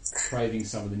were craving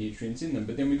some of the nutrients in them.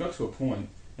 But then we got to a point,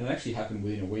 and it actually happened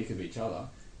within a week of each other,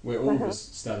 where all of us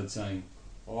started saying,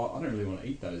 "Oh, I don't really want to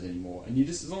eat those anymore." And you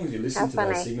just, as long as you listen to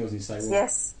those signals and you say, "Well,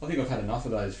 I think I've had enough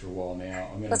of those for a while now.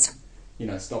 I'm going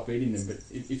to, stop eating them." But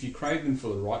if you crave them for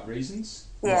the right reasons,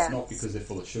 not because they're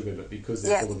full of sugar, but because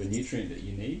they're full of a nutrient that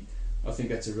you need, I think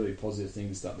that's a really positive thing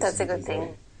to start listening to. That's a good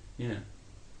thing. Yeah.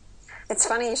 It's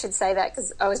funny you should say that,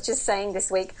 because I was just saying this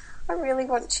week, I really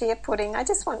want chia pudding. I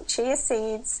just want chia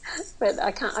seeds, but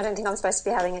I don't think I'm supposed to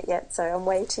be having it yet, so I'm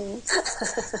waiting.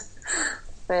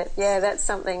 But yeah, that's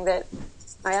something that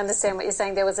I understand what you're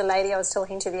saying. There was a lady I was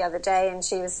talking to the other day, and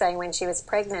she was saying when she was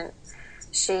pregnant,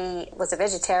 she was a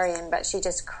vegetarian, but she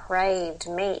just craved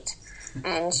meat.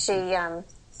 And she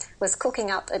was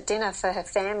cooking up a dinner for her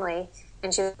family,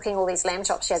 and she was cooking all these lamb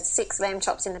chops. She had 6 lamb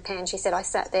chops in the pan. She said, I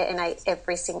sat there and ate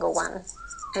every single one.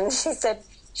 And she said,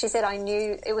 I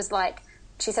knew it was like,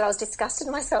 she said, I was disgusted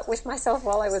with myself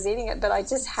while I was eating it, but I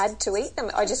just had to eat them.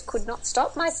 I just could not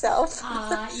stop myself.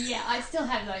 Yeah, I still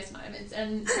have those moments,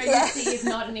 and pregnancy is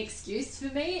not an excuse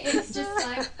for me. It's just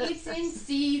like, it's in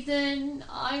season,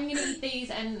 I'm going to eat these,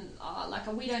 and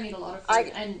we don't eat a lot of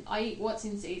food, and I eat what's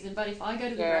in season, but if I go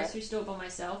to the grocery store by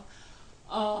myself,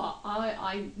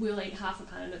 I will eat half a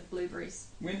pound of blueberries.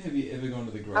 When have you ever gone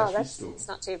to the grocery store? It's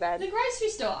not too bad. The grocery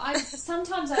store.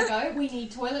 Sometimes I go, we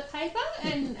need toilet paper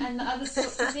and the other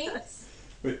sorts of things.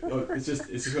 But it's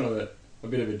just kind of a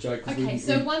bit of a joke. Okay,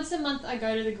 so once a month I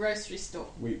go to the grocery store.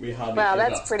 We hardly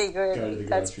that's pretty good. Go to the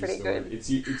grocery store. Good. It's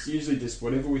usually just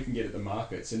whatever we can get at the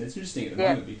markets, and it's interesting at the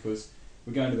moment because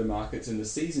we're going to the markets and the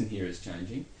season here is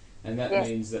changing, and that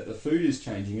means that the food is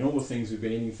changing, and all the things we've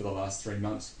been eating for the last 3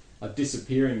 months are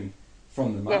disappearing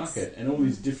from the market, and all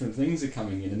these different things are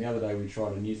coming in. And the other day we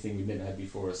tried a new thing we'd never had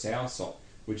before, a soursop,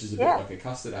 which is a bit like a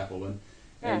custard apple,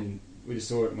 and we just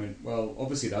saw it and went, well,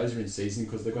 obviously those are in season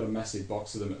because they've got a massive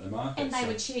box of them at the market. And they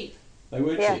were cheap. They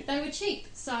were cheap. They were cheap.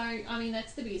 So, I mean,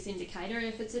 that's the biggest indicator.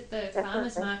 If it's at the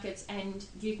farmers markets and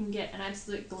you can get an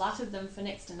absolute glut of them for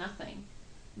next to nothing,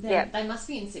 then they must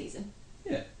be in season.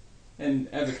 Yeah.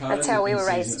 And avocados. That's how we were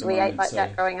raised. We ate like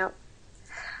that growing up.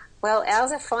 Well,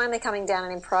 ours are finally coming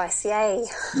down in price. Yay.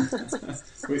 Our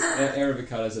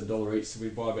avocados are $1 each, so we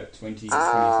buy about 20 or 25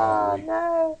 a week.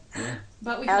 No. Yeah.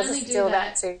 But we can only do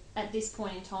that at this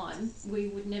point in time. We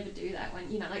would never do that when,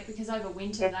 because over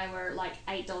winter they were like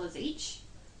 $8 each.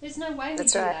 There's no way we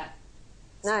do that.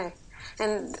 No.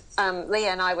 And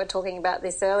Leah and I were talking about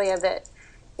this earlier, that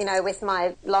with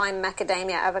my lime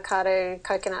macadamia avocado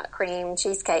coconut cream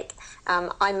cheesecake,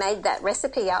 I made that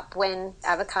recipe up when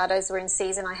avocados were in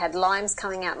season. I had limes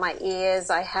coming out my ears.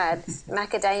 I had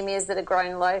macadamias that are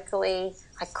grown locally.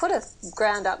 I could have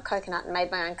ground up coconut and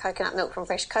made my own coconut milk from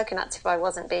fresh coconuts if I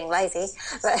wasn't being lazy.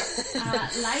 But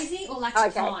lazy or lack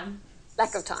of time?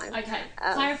 Lack of time. Okay,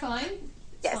 clarifying.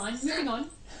 Yes. Fine. Moving on.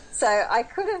 So I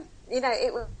could have,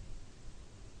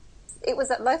 it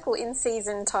was a local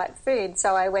in-season type food,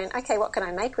 so I went, okay, what can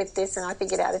I make with this? And I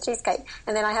figured out a cheesecake.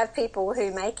 And then I have people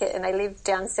who make it, and they live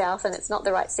down south, and it's not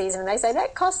the right season, and they say,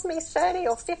 that cost me $30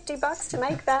 or $50 to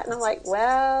make that. And I'm like,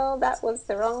 well, that was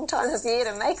the wrong time of year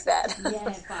to make that. Yeah,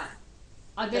 but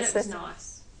I bet it was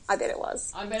nice. I bet it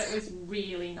was. I bet it was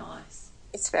really nice.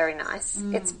 It's very nice.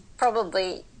 It's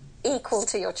probably equal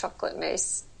to your chocolate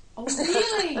mousse. Oh,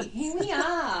 really? Here we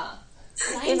are.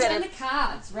 Laying down the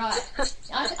cards, right.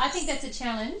 I think that's a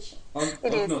challenge. I've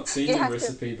not seen the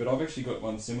recipe, but I've actually got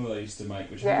one similar I used to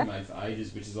make, which I haven't made for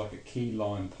ages, which is like a key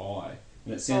lime pie.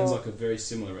 And it sounds like a very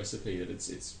similar recipe, that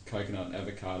it's coconut and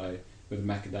avocado with a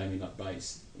macadamia nut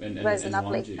base and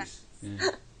lime juice. Yeah.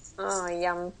 Oh,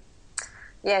 yum.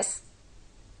 Yes.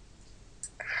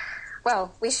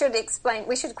 Well, we should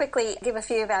quickly give a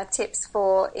few of our tips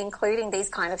for including these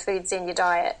kind of foods in your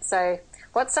diet. So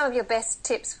What's some of your best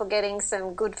tips for getting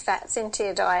some good fats into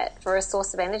your diet for a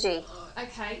source of energy?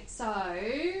 Okay, so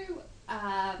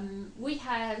we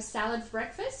have salad for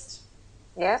breakfast.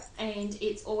 Yeah. And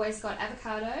it's always got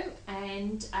avocado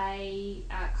and a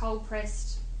cold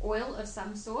pressed oil of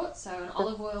some sort, so an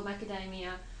olive oil,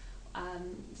 macadamia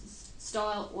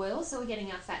style oil, so we're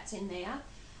getting our fats in there.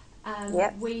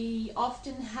 We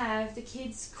often have the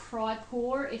kids cry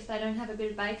poor if they don't have a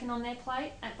bit of bacon on their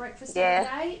plate at breakfast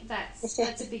every day.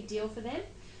 That's a big deal for them.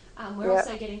 We're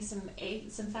also getting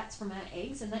some fats from our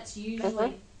eggs, and that's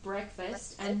usually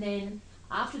breakfast. And then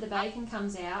after the bacon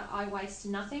comes out, I waste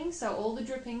nothing. So all the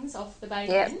drippings off the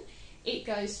bacon, it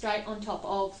goes straight on top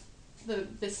of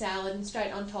the salad and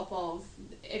straight on top of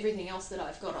everything else that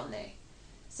I've got on there.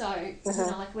 So, you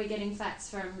know, like we're getting fats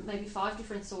from maybe 5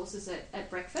 different sources at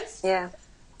breakfast. Yeah.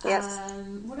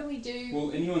 What do we do?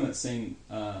 Well, anyone that's seen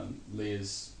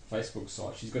Leah's Facebook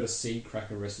site, she's got a seed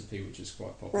cracker recipe which is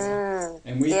quite popular.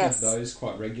 And we have those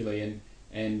quite regularly,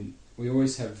 and we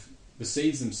always have, the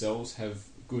seeds themselves have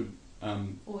good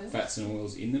fats and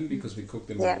oils in them because we cook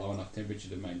them at a low enough temperature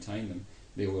to maintain them,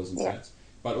 the oils and fats.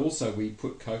 But also we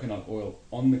put coconut oil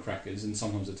on the crackers and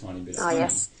sometimes a tiny bit of honey.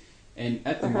 And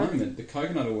at the moment, the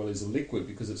coconut oil is a liquid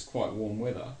because it's quite warm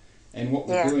weather. And what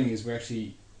we're doing is we're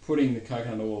actually putting the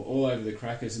coconut oil all over the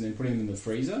crackers and then putting them in the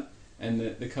freezer. And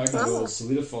the coconut oil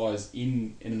solidifies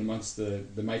in and amongst the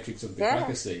matrix of the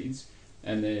cracker seeds.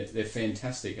 And they're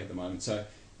fantastic at the moment. So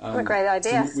what a great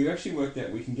idea. So we've actually worked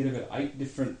out we can get about 8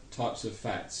 different types of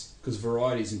fats, because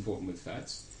variety is important with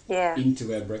fats,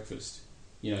 into our breakfast.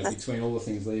 You know, between all the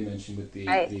things Leah mentioned with the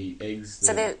eggs,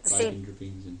 the bacon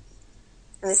drippings. And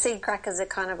the seed crackers are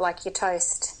kind of like your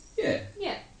toast. Yeah.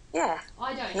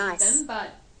 I don't eat Nice. them, but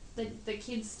the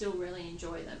kids still really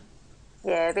enjoy them.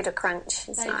 Yeah, a bit of crunch.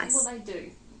 It's nice. Well, they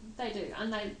do.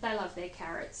 And they love their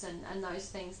carrots and those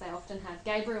things they often have.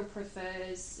 Gabriel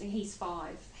prefers, he's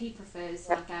 5, he prefers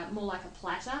more like a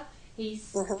platter. He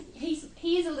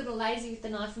is a little lazy with the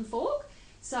knife and fork,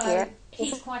 so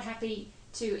he's quite happy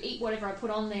to eat whatever I put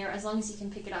on there as long as he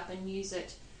can pick it up and use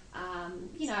it.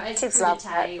 You know, as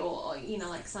crudité or, you know,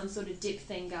 like some sort of dip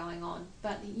thing going on.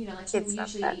 But, you know, like he'll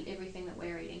usually eat everything that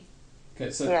we're eating.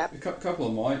 Okay, so a couple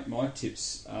of my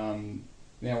tips.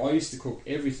 Now, I used to cook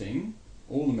everything,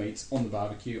 all the meats, on the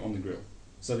barbecue, on the grill.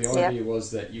 So the idea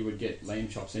was that you would get lamb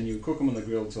chops and you would cook them on the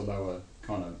grill till they were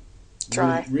kind of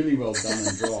dry, really well done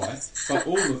and dry. But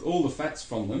all the fats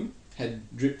from them had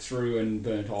dripped through and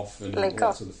burnt off and all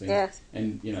that sort of thing,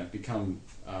 and you know, become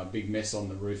a big mess on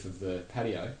the roof of the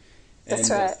patio. That's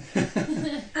right.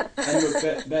 And look,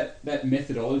 that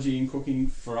methodology in cooking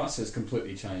for us has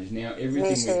completely changed. Now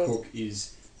everything we cook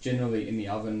is generally in the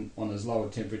oven on as low a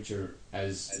temperature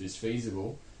as is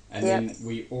feasible, and then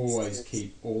we always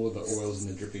keep all of the oils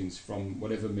and the drippings from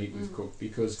whatever meat we've cooked,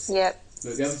 because the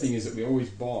other thing is that we always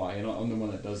buy, and I'm the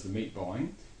one that does the meat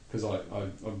buying, because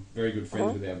I'm very good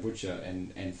friends with our butcher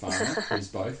and farmer, he's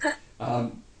both,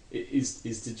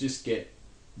 is to just get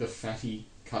the fatty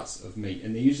cuts of meat,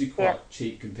 and they're usually quite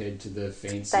cheap compared to the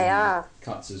fancy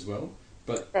cuts as well.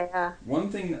 But one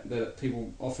thing that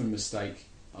people often mistake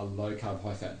a low carb,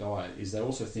 high fat diet is they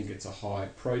also think it's a high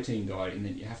protein diet, and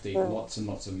that you have to eat lots and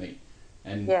lots of meat.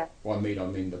 And by meat I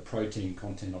mean the protein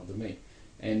content of the meat.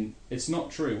 And it's not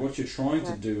true. What you're trying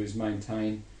to do is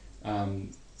maintain,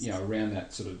 you know, around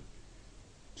that sort of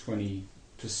 20%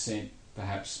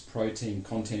 perhaps protein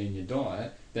content in your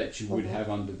diet that you would have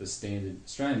under the standard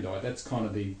Australian diet. That's kind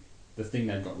of the thing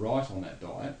they've got right on that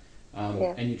diet.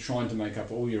 And you're trying to make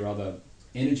up all your other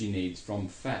energy needs from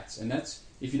fats. And that's,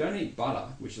 if you don't eat butter,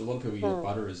 which a lot of people use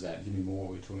butter as that, give me more,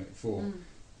 we were talking about before.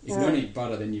 If you don't eat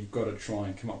butter, then you've got to try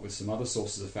and come up with some other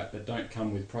sources of fat that don't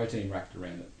come with protein wrapped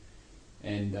around it.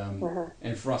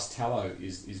 And for us, tallow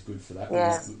is good for that.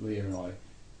 Leah and I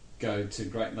go to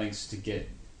great lengths to get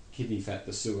kidney fat,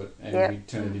 the suet, and we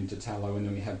turn it into tallow, and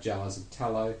then we have jars of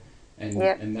tallow,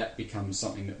 and that becomes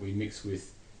something that we mix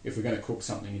with. If we're going to cook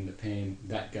something in the pan,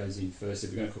 that goes in first.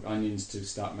 If we're going to cook onions to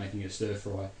start making a stir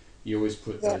fry, you always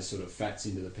put those sort of fats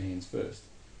into the pans first.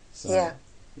 So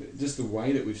just the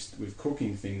way that we've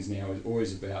cooking things now is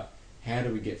always about how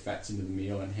do we get fats into the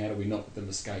meal and how do we not let them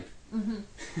escape. And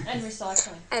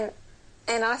recycling.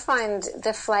 And I find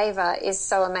the flavour is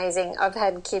so amazing. I've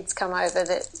had kids come over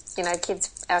that, you know,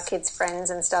 our kids' friends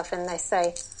and stuff, and they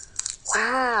say,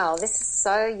 wow, this is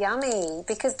so yummy,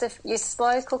 because you're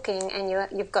slow cooking and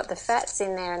you've got the fats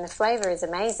in there and the flavour is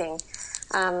amazing.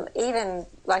 Even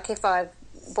like if I've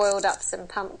boiled up some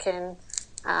pumpkin,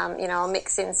 you know, I'll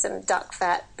mix in some duck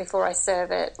fat before I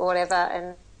serve it or whatever,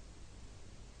 and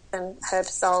and herb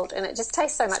salt, and it just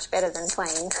tastes so much better than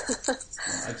plain.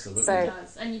 Oh, absolutely. So- It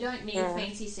does. And you don't need Yeah.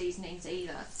 fancy seasonings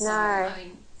either. So, No. I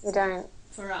mean, You don't.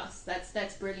 for us,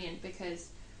 that's brilliant because,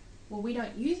 well, we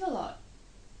don't use a lot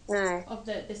No. of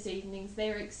the seasonings.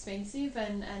 They're expensive,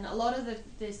 and a lot of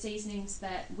the seasonings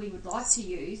that we would like to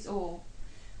use or,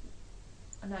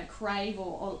 I don't know, crave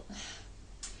or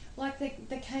like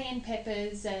the cayenne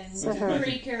peppers and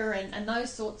paprika and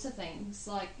those sorts of things,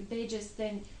 like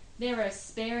they're a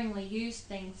sparingly used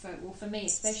thing for me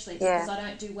especially, because I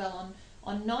don't do well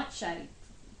on nightshade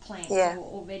plants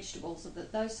or vegetables or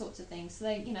those sorts of things. So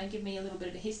they give me a little bit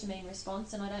of a histamine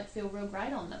response, and I don't feel real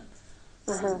great on them.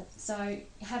 So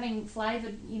having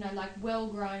flavoured, like well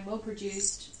grown, well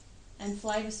produced, and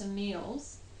flavoursome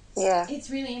meals. Yeah. It's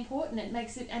really important. It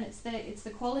makes it, and it's the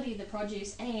quality of the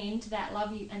produce and that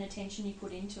love and attention you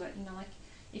put into it. Like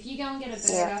if you go and get a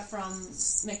burger from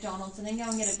McDonald's and then go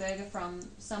and get a burger from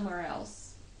somewhere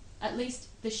else, at least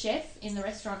the chef in the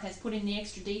restaurant has put in the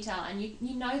extra detail, and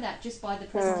you know that just by the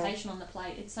presentation on the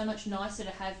plate. It's so much nicer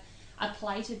to have a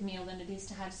plated meal than it is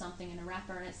to have something in a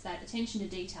wrapper, and it's that attention to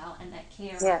detail and that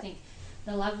care. And I think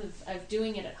the love of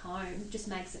doing it at home just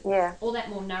makes it all that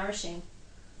more nourishing.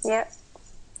 Yep.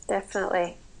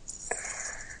 Definitely.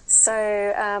 So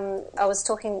I was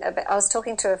talking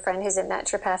to a friend who's a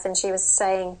naturopath, and she was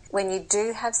saying when you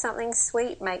do have something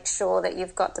sweet, make sure that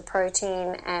you've got the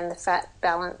protein and the fat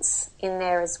balance in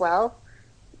there as well.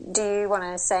 Do you want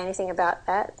to say anything about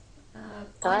that?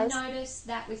 I notice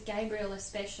that with Gabriel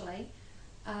especially,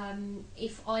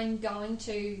 if I'm going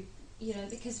to,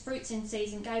 because fruit's in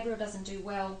season, Gabriel doesn't do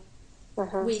well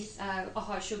with a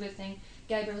high sugar thing.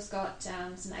 Gabriel's got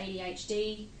some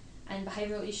ADHD and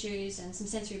behavioural issues and some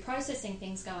sensory processing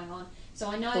things going on. So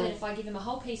I know that if I give him a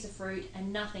whole piece of fruit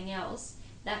and nothing else,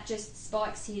 that just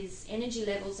spikes his energy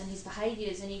levels and his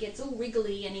behaviours, and he gets all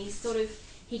wriggly, and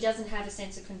he doesn't have a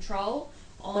sense of control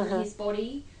on his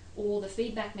body or the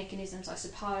feedback mechanisms, I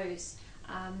suppose.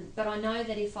 But I know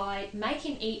that if I make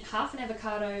him eat half an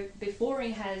avocado before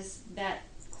he has that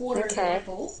quarter of an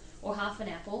apple or half an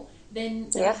apple, then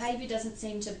the behaviour doesn't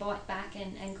seem to bite back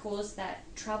and cause that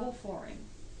trouble for him.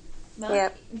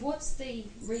 Mark, what's the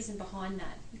reason behind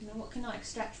that? What can I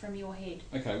extract from your head?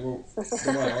 Okay, well,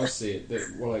 the way I see it,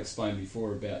 what I explained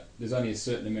before about there's only a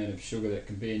certain amount of sugar that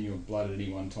can be in your blood at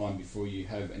any one time before you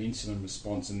have an insulin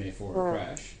response and therefore a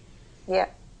crash. Yeah.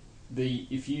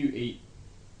 If you eat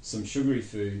some sugary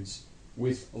foods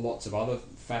with lots of other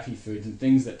fatty foods and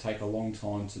things that take a long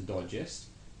time to digest,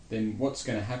 then what's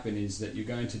going to happen is that you're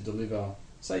going to deliver,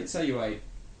 say you ate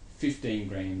 15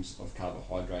 grams of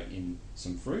carbohydrate in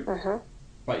some fruit,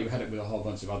 but you had it with a whole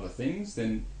bunch of other things,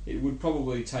 then it would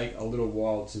probably take a little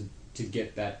while to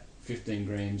get that 15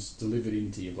 grams delivered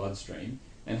into your bloodstream,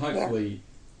 and hopefully...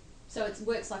 So it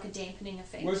works like a dampening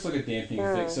effect. Works like a dampening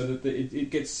effect, so that it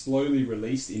gets slowly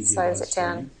released into your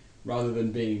bloodstream rather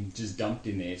than being just dumped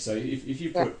in there. So if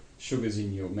you put sugars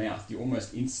in your mouth, you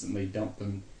almost instantly dump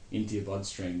them into your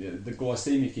bloodstream. The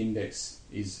glycemic index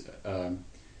is an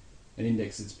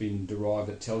index that's been derived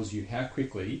that tells you how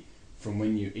quickly from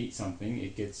when you eat something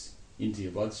it gets into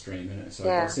your bloodstream. And so a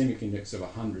glycemic index of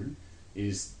 100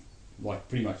 is like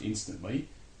pretty much instantly,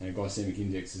 and a glycemic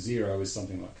index of 0 is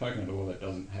something like coconut oil that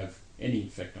doesn't have any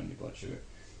effect on your blood sugar.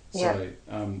 So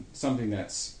something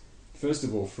that's, first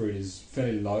of all, fruit is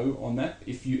fairly low on that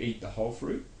if you eat the whole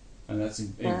fruit. And that's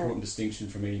an important distinction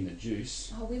from eating the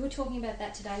juice. Oh, we were talking about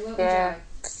that today, weren't we, Joe?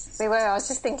 We were. I was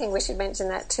just thinking we should mention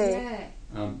that too.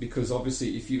 Yeah. Because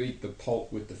obviously if you eat the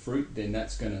pulp with the fruit, then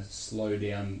that's going to slow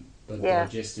down the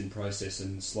digestion process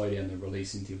and slow down the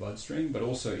release into your bloodstream. But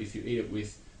also if you eat it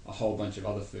with a whole bunch of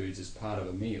other foods as part of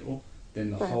a meal,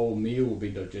 then the whole meal will be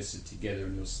digested together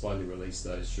and you'll slowly release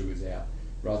those sugars out,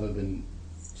 rather than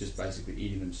just basically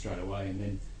eating them straight away and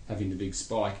then having the big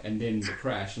spike and then the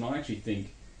crash. And I actually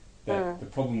think that the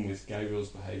problem with Gabriel's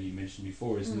behaviour you mentioned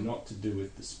before is not to do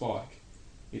with the spike,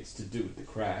 it's to do with the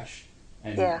crash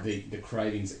and the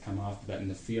cravings that come after that and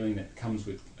the feeling that comes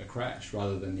with a crash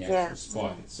rather than the actual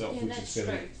spike itself, which is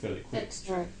fairly quick. That's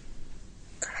true.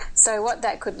 So what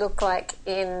that could look like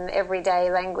in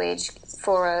everyday language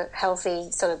for a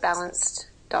healthy sort of balanced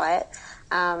diet,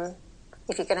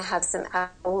 if you're going to have some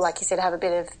apple, like you said, have a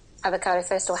bit of avocado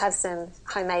first, or have some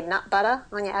homemade nut butter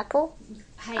on your apple.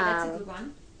 Hey, that's a good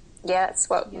one. Yeah, it's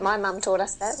what my mum taught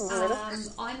us that when we were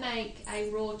little. I make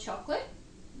a raw chocolate,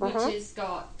 which has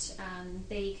got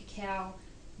the cacao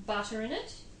butter in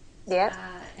it. Yeah.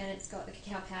 And it's got the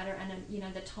cacao powder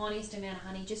and the tiniest amount of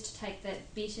honey just to take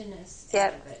that bitterness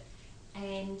out of it.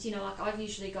 And like I've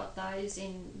usually got those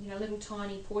in little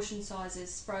tiny portion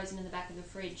sizes frozen in the back of the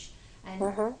fridge.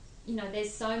 And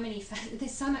there's so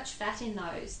much fat in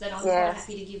those that I'm quite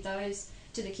happy to give those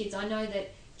to the kids. I know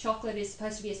that chocolate is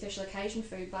supposed to be a special occasion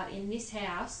food, but in this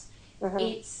house,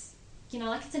 it's,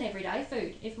 it's an everyday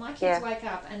food. If my kids wake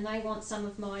up and they want some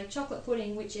of my chocolate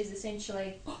pudding, which is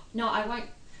essentially, no, I won't.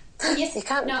 Well, yes, you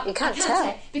can't tell.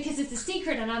 Say, because it's a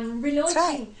secret and I'm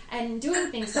relaunching and doing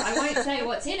things, so I won't say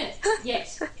what's in it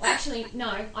yet. Well, actually,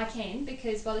 no, I can,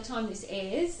 because by the time this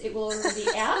airs, it will already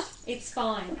be out. It's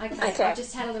fine. Okay. I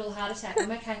just had a little heart attack.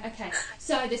 I'm okay.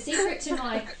 So the secret to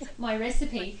my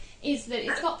recipe is that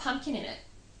it's got pumpkin in it.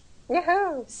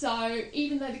 Yahoo! So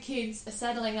even though the kids are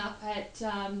saddling up at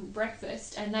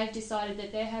breakfast and they've decided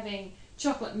that they're having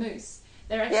chocolate mousse,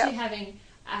 they're actually having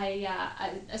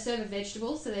a serve of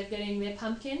vegetables, so they're getting their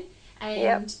pumpkin,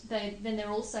 and then they're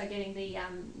also getting the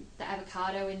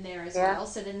avocado in there as well.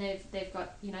 So then they've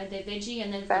got their veggie,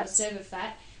 and then they've got a serve of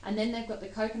fat, and then they've got the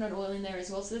coconut oil in there as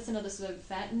well. So that's another serve of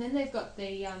fat, and then they've got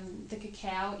the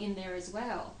cacao in there as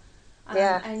well.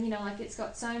 And it's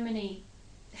got so many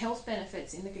health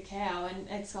benefits in the cacao, and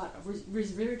it's got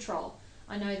resveratrol.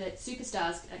 I know that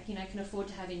superstars, can afford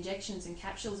to have injections and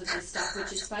capsules of this stuff,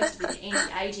 which is supposed to be the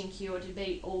anti-aging cure to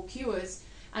beat all cures,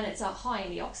 and it's a high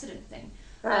antioxidant thing.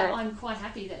 Right. I'm quite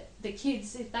happy that the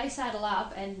kids, if they saddle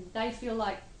up and they feel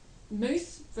like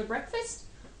mousse for breakfast,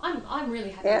 I'm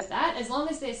really happy with that. As long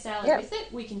as there's salad with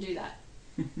it, we can do that.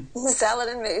 Salad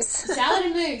and mousse. Salad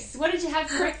and mousse. What did you have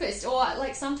for breakfast? Or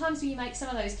like sometimes when you make some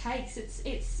of those cakes,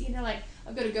 it's like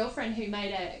I've got a girlfriend who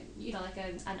made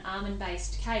an almond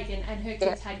based cake, and her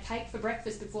kids had cake for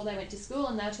breakfast before they went to school,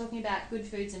 and they were talking about good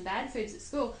foods and bad foods at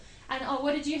school. And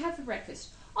what did you have for breakfast?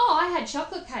 Oh, I had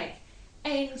chocolate cake.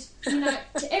 And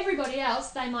to everybody else,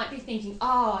 they might be thinking,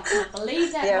 oh, I can't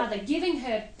believe that mother giving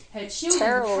her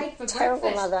children cake for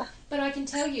breakfast. Mother. But I can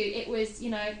tell you, it was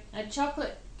a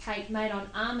chocolate cake made on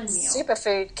almond meal,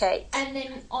 superfood cake, and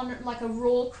then on like a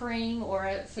raw cream or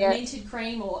a fermented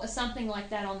cream or something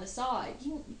like that on the side,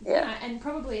 and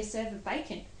probably a serve of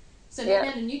bacon. So the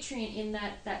amount of nutrient in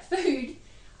that food,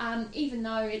 even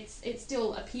though it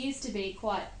still appears to be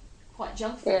quite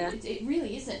junk food, it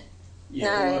really isn't. Yeah,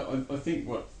 no. Well, I think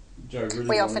what Joe really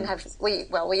we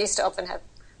used to often have.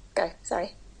 Go,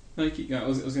 sorry. No, keep going. I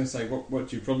was going to say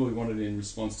what you probably wanted in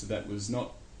response to that was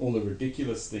not all the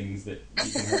ridiculous things that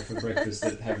you can have for breakfast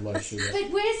that have low sugar. But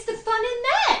where's the fun in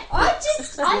that?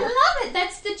 I love it.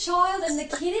 That's the child and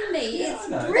the kid in me. It's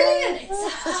brilliant.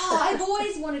 I've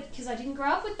always wanted, because I didn't grow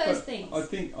up with those things. I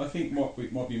think what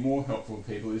might be more helpful to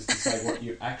people is to say what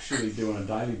you actually do on a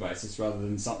daily basis rather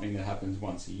than something that happens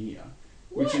once a year.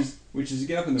 Which is you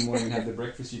get up in the morning and have the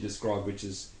breakfast you described, which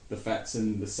is the fats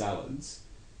and the salads.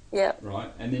 Yeah.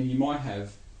 Right? And then you might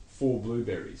have 4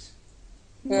 blueberries.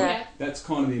 Yeah. That's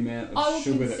kind of the amount of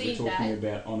sugar that we're talking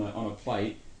about on a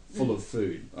plate full of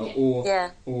food.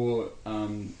 Or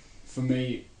for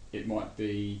me, it might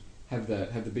be have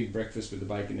the big breakfast with the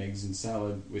bacon, eggs, and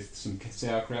salad with some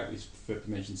sauerkraut. We forgot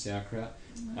to mention sauerkraut.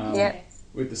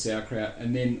 With the sauerkraut,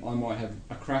 and then I might have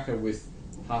a cracker with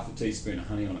half a teaspoon of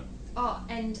honey on it. Oh,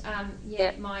 and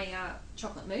my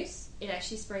chocolate mousse, it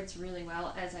actually spreads really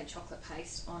well as a chocolate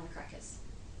paste on crackers.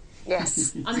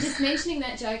 Yes. I'm just mentioning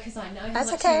that, Joe, because I know how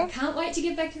much okay. you can't wait to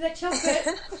get back to that chocolate.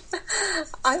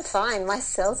 I'm fine. My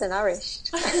cells are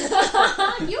nourished.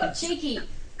 You're cheeky.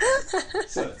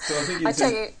 So I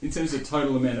think in terms of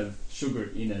total amount of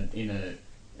sugar in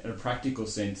a practical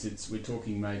sense, we're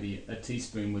talking maybe a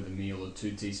teaspoon with a meal or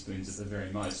 2 teaspoons at the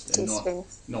very most, and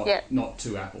not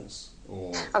 2 apples.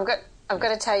 Or I've got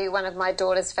to tell you one of my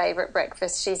daughter's favourite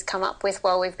breakfasts she's come up with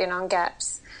while we've been on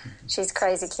Gaps. She's a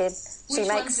crazy kid. Which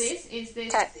one's this? Is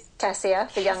this Cassia,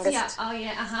 the youngest? Oh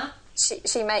yeah,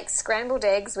 She makes scrambled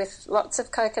eggs with lots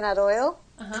of coconut oil,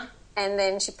 and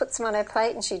then she puts them on her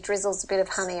plate and she drizzles a bit of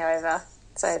honey over.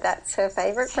 So that's her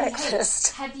favourite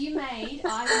breakfast. Have you made?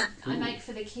 I make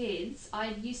for the kids. I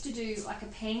used to do like a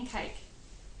pancake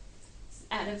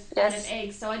out of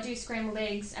eggs. So I do scrambled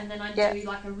eggs, and then I do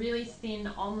like a really thin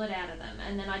omelette out of them,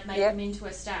 and then I'd make them into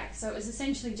a stack. So it was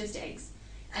essentially just eggs.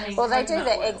 Well, they do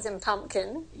the eggs and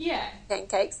pumpkin. Yeah.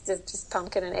 Pancakes, just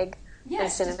pumpkin and egg. Yeah, and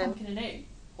just pumpkin and egg.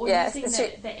 Or using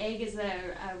the egg as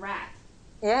a wrap.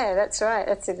 Yeah, that's right.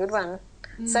 That's a good one.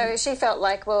 So she felt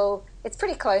like, well, it's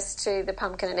pretty close to the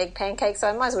pumpkin and egg pancake, so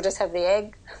I might as well just have the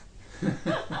egg.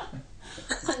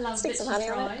 I love that she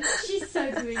tried. She's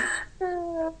so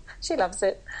good. She loves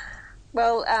it.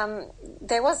 Well,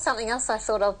 there was something else I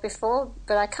thought of before,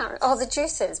 but I can't. Oh, the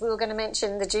juices. We were going to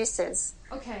mention the juices.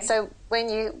 Okay. So when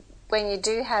you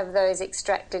do have those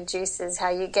extracted juices, how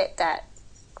you get that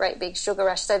great big sugar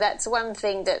rush. So that's one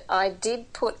thing that I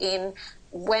did put in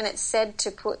when it said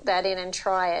to put that in and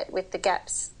try it with the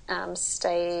GAPS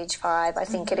stage 5, I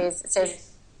think it is. It says,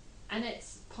 yes. And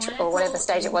it's pineapple or whatever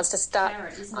stage it was to start.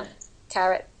 Carrot, isn't it?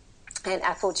 Carrot and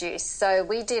apple juice. So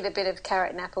we did a bit of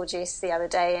carrot and apple juice the other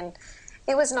day, and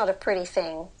it was not a pretty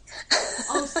thing.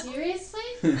 Oh, seriously?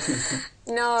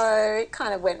 No, it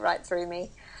kind of went right through me.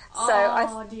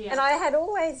 So dear. And I had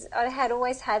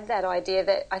always had that idea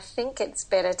that I think it's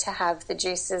better to have the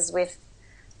juices with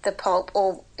the pulp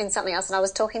or in something else. And I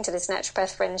was talking to this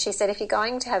naturopath friend, and she said, if you're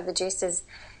going to have the juices,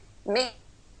 mix,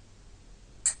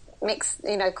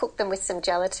 cook them with some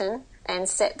gelatin and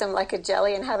set them like a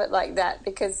jelly and have it like that,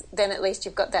 because then at least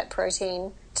you've got that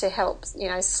protein to help,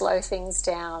 slow things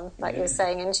down, like you were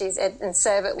saying, and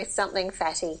serve it with something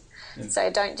fatty. So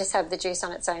don't just have the juice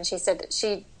on its own. She said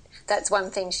that that's one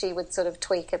thing she would sort of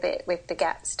tweak a bit with the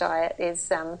GAPS diet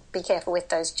is be careful with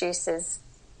those juices.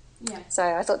 Yeah. So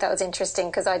I thought that was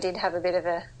interesting because I did have a bit of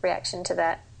a reaction to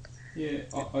that. Yeah,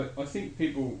 I think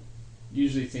people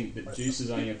usually think that juice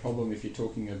is only a problem if you're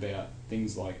talking about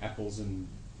things like apples and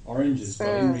oranges, but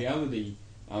in reality,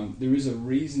 there is a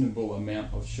reasonable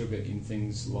amount of sugar in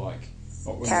things like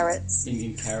carrots.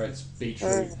 In carrots,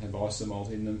 beetroot have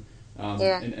isomalt in them,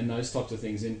 and those types of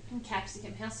things. And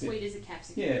capsicum, how sweet is a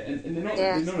capsicum? Yeah, and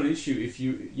they're not an issue if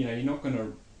you're not going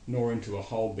to gnaw into a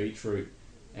whole beetroot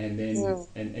and then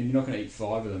and you're not going to eat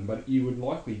 5 of them, but you would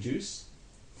likely juice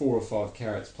 4 or 5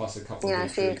 carrots plus a couple of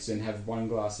beetroots and have 1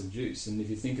 glass of juice. And if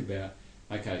you think about,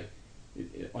 okay,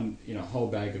 a whole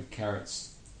bag of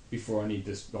carrots before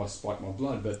I spike my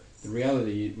blood, but the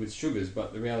reality with sugars,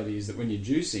 but the reality is that when you're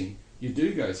juicing, you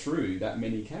do go through that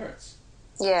many carrots.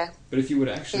 Yeah. But if you were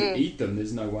to actually eat them,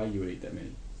 there's no way you would eat that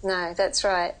many. No, that's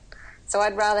right. So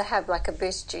I'd rather have like a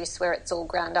boost juice where it's all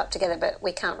ground up together, but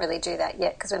we can't really do that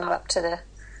yet because we're not up to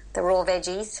the raw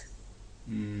veggies.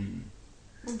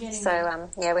 So,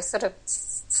 we're sort of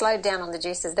slowed down on the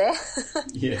juices there.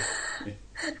 Yeah.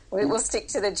 We'll stick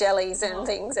to the jellies and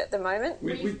things at the moment.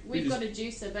 We've got a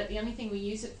juicer, but the only thing we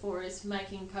use it for is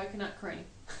making coconut cream.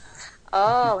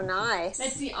 Oh, nice.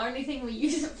 That's the only thing we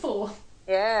use it for.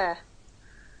 Yeah.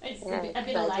 It's a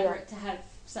bit elaborate to have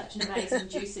such an amazing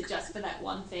juicer just for that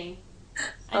one thing.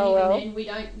 And then we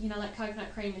don't, like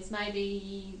coconut cream is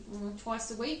maybe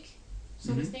twice a week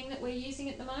sort of thing that we're using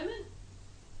at the moment.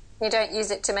 You don't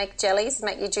use it to make jellies,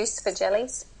 make your juice for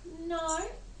jellies? No.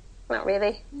 Not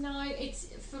really? No, it's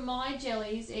for my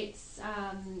jellies, it's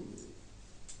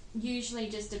usually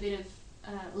just a bit of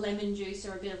lemon juice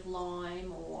or a bit of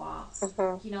lime or,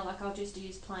 like I'll just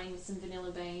use plain with some vanilla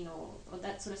bean or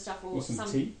that sort of stuff. Or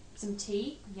some tea? Some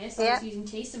tea, yes. I was using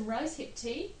tea, some rosehip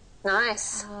tea.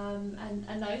 Nice.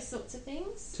 And those sorts of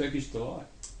things. Turkish delight.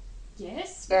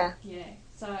 Yes. Yeah. Yeah.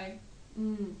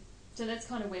 So that's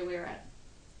kind of where we're at.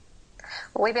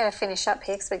 Well, we better finish up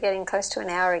here because we're getting close to an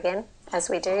hour again, as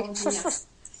we do. Oh, yeah.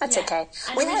 That's okay.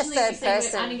 And we had a third we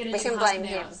person. We can blame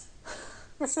him.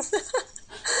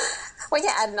 Well,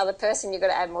 yeah, add another person. You've got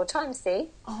to add more time, see?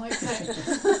 Oh, okay.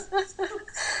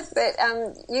 But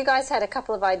you guys had a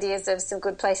couple of ideas of some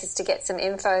good places to get some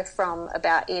info from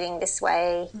about eating this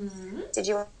way. Mm-hmm. Did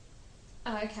you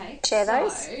share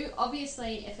those? So,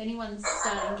 obviously, if anyone's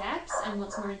starting GAPS and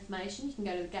wants more information, you can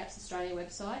go to the GAPS Australia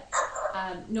website.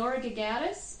 Nora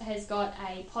Gagaudis has got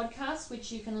a podcast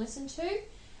which you can listen to.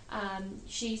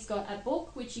 She's got a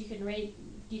book which you can read,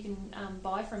 you can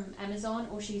buy from Amazon,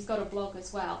 or she's got a blog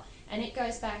as well. And it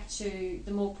goes back to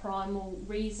the more primal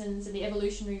reasons and the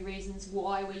evolutionary reasons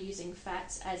why we're using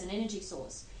fats as an energy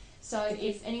source. So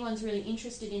if anyone's really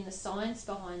interested in the science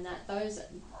behind that,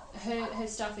 her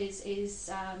stuff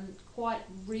is quite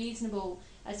reasonable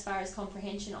as far as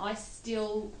comprehension. I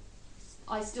still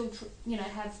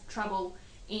have trouble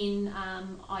in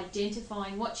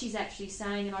identifying what she's actually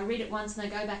saying, and I read it once and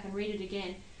I go back and read it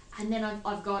again, and then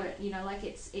I've got it.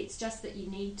 It's just that you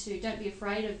need to, don't be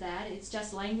afraid of that. It's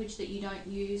just language that you don't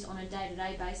use on a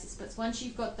day-to-day basis. But once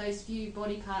you've got those few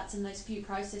body parts and those few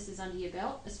processes under your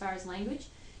belt, as far as language,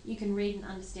 you can read and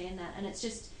understand that, and it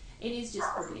is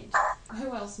just brilliant.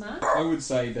 Who else, Mark? I would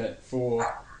say that for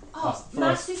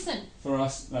Mark Sisson. For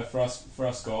us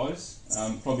guys,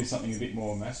 probably something a bit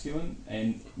more masculine,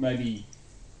 and maybe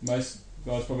most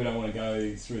guys probably don't want to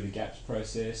go through the GAPS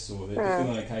process, or they're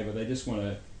feeling okay, but they just want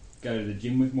to go to the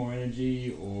gym with more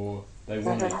energy, or they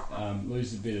want to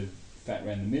lose a bit of fat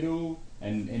around the middle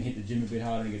and hit the gym a bit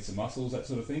harder and get some muscles, that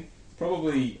sort of thing.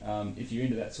 Probably, if you're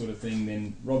into that sort of thing,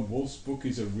 then Rob Wolf's book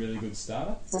is a really good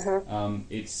starter.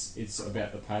 It's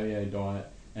about the paleo diet,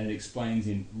 and it explains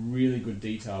in really good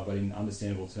detail, but in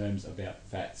understandable terms, about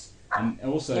fats. And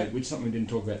also, which something we didn't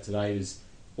talk about today, is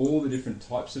all the different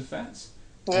types of fats.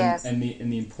 Yeah. And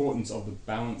the importance of the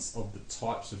balance of the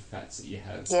types of fats that you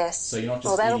have. Yes. So you're not just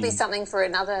well, that'll eating... be something for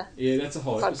another that's a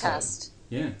whole podcast. Episode.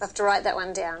 Yeah. I have to write that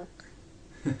one down.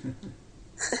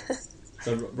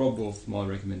 So Rob Wolf, my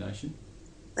recommendation.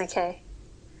 Okay.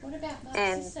 What about Mark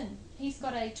Sisson? He's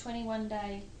got a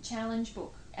 21-day challenge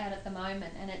book out at the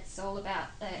moment, and it's all about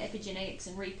epigenetics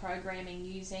and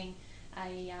reprogramming using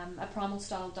a primal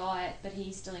style diet, but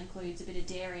he still includes a bit of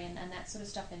dairy and that sort of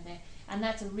stuff in there. And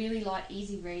that's a really light,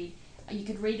 easy read. You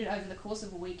could read it over the course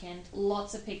of a weekend.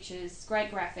 Lots of pictures,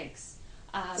 great graphics.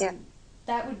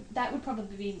 That would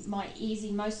probably be my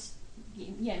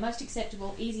most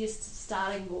acceptable, easiest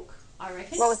starting book, I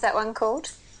reckon. What was that one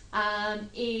called?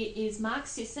 It is Mark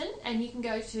Sisson, and you can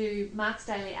go to Mark's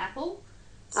Daily Apple.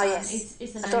 Oh, yes.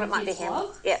 Is the name I thought it of might be his him.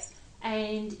 blog. Yeah.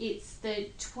 And it's the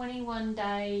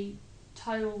 21-day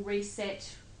total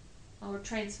reset or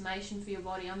transformation for your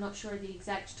body. I'm not sure of the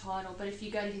exact title, but if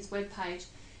you go to his webpage,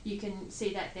 you can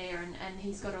see that there, and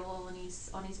he's got it all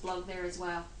on his blog there as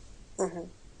well. Mm-hmm.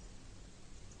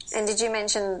 And did you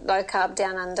mention Low Carb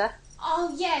Down Under?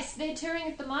 Oh, yes, they're touring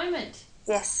at the moment.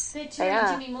 Yes, they're touring. They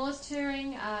are. Jimmy Moore's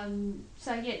touring.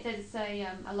 There's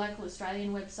a local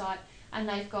Australian website, and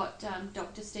they've got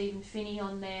Dr. Stephen Finney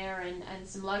on there, and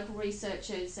some local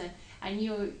researchers, and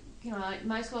you're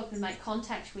most welcome to make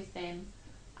contact with them,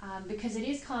 because it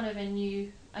is kind of a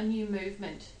new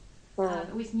movement.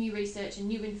 With new research and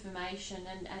new information,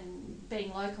 and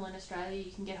being local in Australia,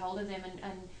 you can get hold of them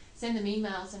and send them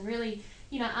emails and really,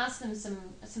 ask them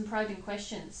some probing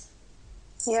questions.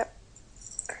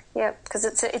 Yep, because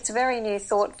it's a very new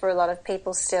thought for a lot of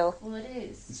people still. Well, it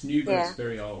is. It's new, but it's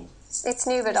very old. It's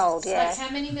new but old, yeah. Like how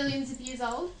many millions of years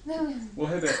old? Well,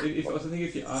 how about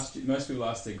if you asked, most people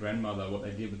ask their grandmother what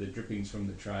they did with the drippings from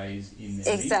the trays in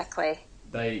their exactly.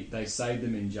 meat. They saved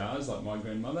them in jars, like my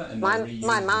grandmother, and my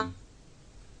reused mum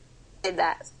did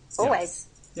that always.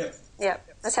 Yep.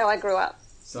 That's how I grew up.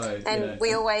 So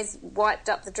we always wiped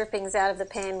up the drippings out of the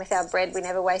pan with our bread. We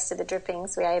never wasted the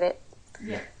drippings. We ate it.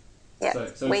 Yeah.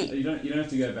 So you don't have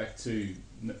to go back to you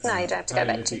don't have to go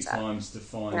back too far. times to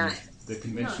find the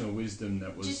conventional wisdom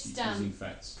that was just, using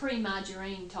fats.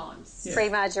 Pre-margarine times. Yeah.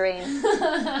 Pre-margarine.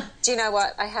 Do you know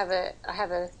what? I have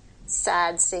a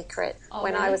sad secret.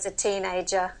 When I was a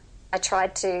teenager, I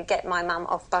tried to get my mum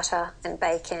off butter and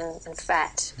bacon and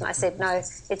fat. And I said, no,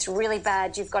 it's really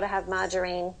bad. You've got to have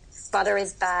margarine. Butter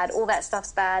is bad. All that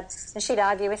stuff's bad. And she'd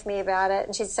argue with me about it.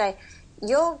 And she'd say,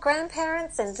 your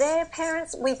grandparents and their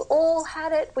parents, we've all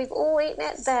had it. We've all eaten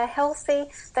it. They're healthy.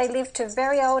 They live to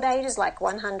very old ages, like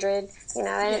 100,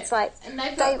 and it's like... And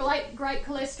they've got great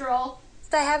cholesterol.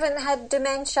 They haven't had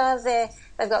dementia.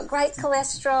 They've got great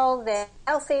cholesterol. They're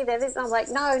healthy. They're this. And I'm like,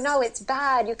 no, it's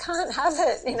bad. You can't have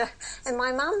it, And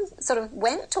my mum sort of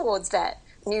went towards that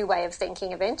new way of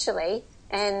thinking eventually,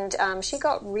 and she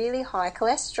got really high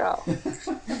cholesterol.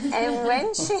 And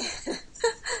when she...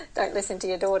 Don't listen to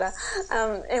your daughter.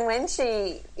 And when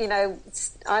she,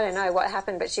 I don't know what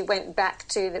happened, but she went back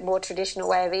to the more traditional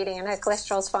way of eating, and her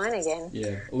cholesterol's fine again.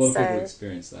 Yeah, a lot of people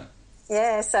experience that.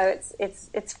 Yeah, so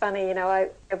it's funny, I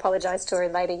apologised to her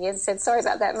in later years and said, sorry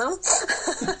about that, Mum.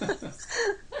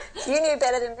 You knew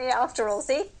better than me after all,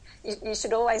 see? You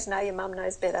should always know your mum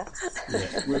knows better.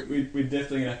 Yeah, we're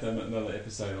definitely going to have to have another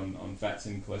episode on fats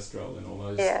and cholesterol and all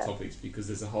those topics, because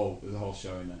there's a whole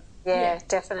show in that. Yeah,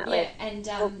 definitely. Yeah, and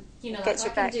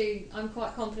I'm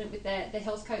quite confident with the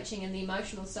health coaching and the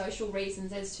emotional, social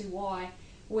reasons as to why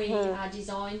we are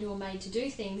designed or made to do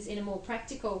things in a more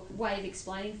practical way of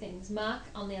explaining things. Mark,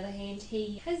 on the other hand,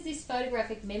 he has this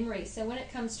photographic memory, so when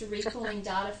it comes to recalling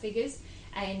data figures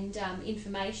and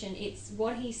information, it's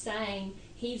what he's saying,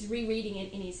 he's rereading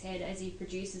it in his head as he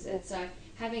produces it. So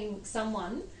having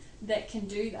someone that can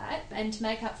do that, and to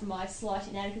make up for my slight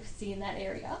inadequacy in that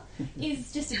area,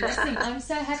 is just a blessing. I'm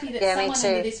so happy that someone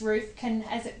under this roof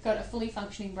has got a fully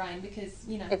functioning brain, because,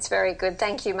 It's very good.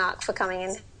 Thank you, Mark, for coming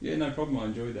in. Yeah, no problem. I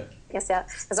enjoyed that. Yes,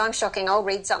 because I'm shocking. I'll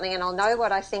read something and I'll know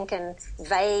what I think, and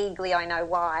vaguely I know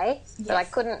why, but I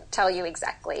couldn't tell you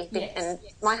exactly. Yes. And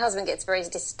my husband gets very,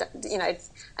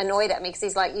 annoyed at me, because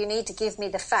he's like, you need to give me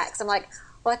the facts. I'm like,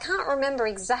 well, I can't remember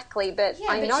exactly, but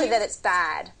I know that it's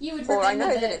bad. You would or remember I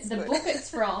know that it's the book it's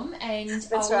from, and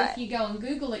if you go and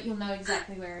Google it, you'll know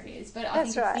exactly where it is. But I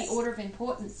think it's the order of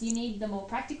importance. You need the more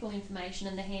practical information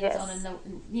and the hands-on and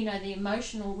the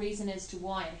emotional reason as to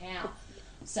why and how.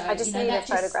 So I just need a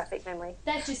photographic memory.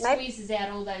 That just squeezes out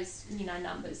all those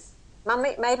numbers.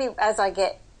 Maybe as I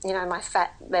get my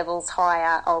fat level's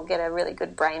higher, I'll get a really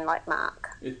good brain like Mark.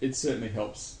 It certainly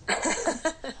helps.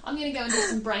 I'm going to go and do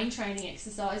some brain training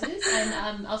exercises,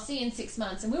 and I'll see you in 6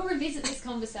 months, and we'll revisit this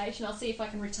conversation. I'll see if I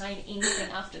can retain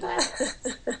anything after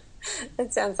that.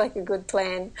 That sounds like a good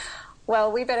plan.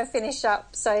 Well, we better finish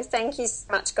up. So thank you so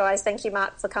much, guys. Thank you,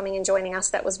 Mark, for coming and joining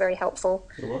us. That was very helpful.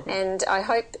 You're welcome. And I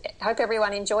hope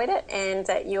everyone enjoyed it and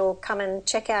that you'll come and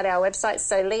check out our website.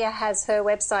 So Leah has her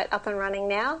website up and running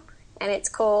now, and it's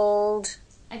called...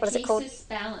 What is it called?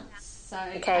 Balance. So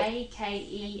okay.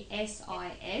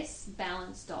 AKESIS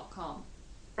balance.com.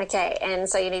 Okay, and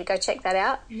so you need to go check that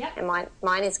out. Yep. And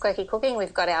mine is Quirky Cooking.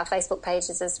 We've got our Facebook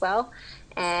pages as well.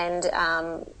 And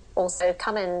also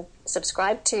come and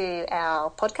subscribe to our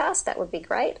podcast. That would be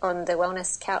great on the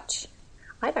Wellness Couch.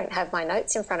 I don't have my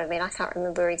notes in front of me and I can't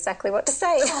remember exactly what to say.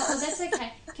 Oh, well, that's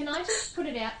okay. Can I just put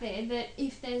it out there that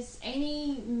if there's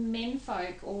any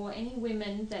menfolk or any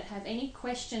women that have any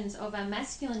questions of a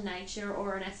masculine nature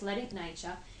or an athletic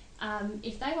nature,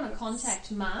 if they want to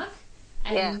contact Mark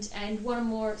and want a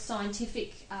more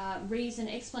scientific reason,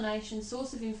 explanation,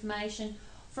 source of information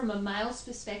from a male's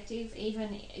perspective,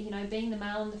 even, being the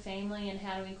male in the family and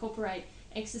how to incorporate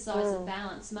exercise and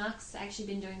balance. Mark's actually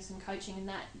been doing some coaching in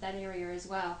that area as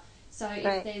well. So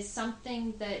if there's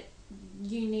something that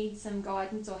you need some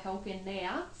guidance or help in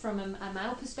there from a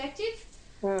male perspective,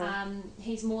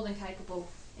 he's more than capable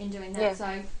in doing that.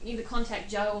 So either contact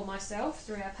Joe or myself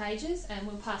through our pages and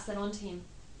we'll pass that on to him.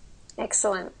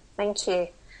 Excellent. Thank you.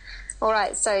 All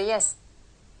right. So, yes,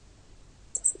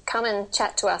 come and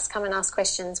chat to us. Come and ask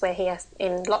questions. We're here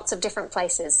in lots of different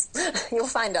places. You'll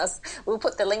find us. We'll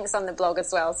put the links on the blog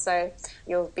as well, so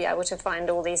you'll be able to find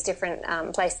all these different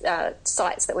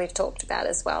sites that we've talked about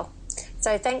as well.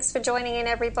 So thanks for joining in,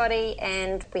 everybody,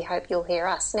 and we hope you'll hear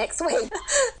us next week.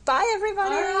 Bye,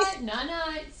 everybody. All right. No.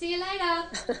 See you later.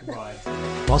 Bye.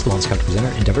 Whilst the Wellness Couch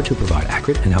presenter endeavour to provide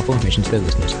accurate and helpful information to their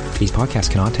listeners, these podcasts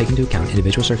cannot take into account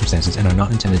individual circumstances and are not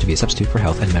intended to be a substitute for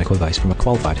health and medical advice from a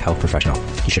qualified health professional.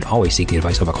 You should always seek the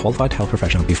advice of a qualified health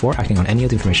professional before acting on any of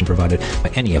the information provided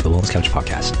by any of the Wellness Couch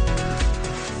podcasts.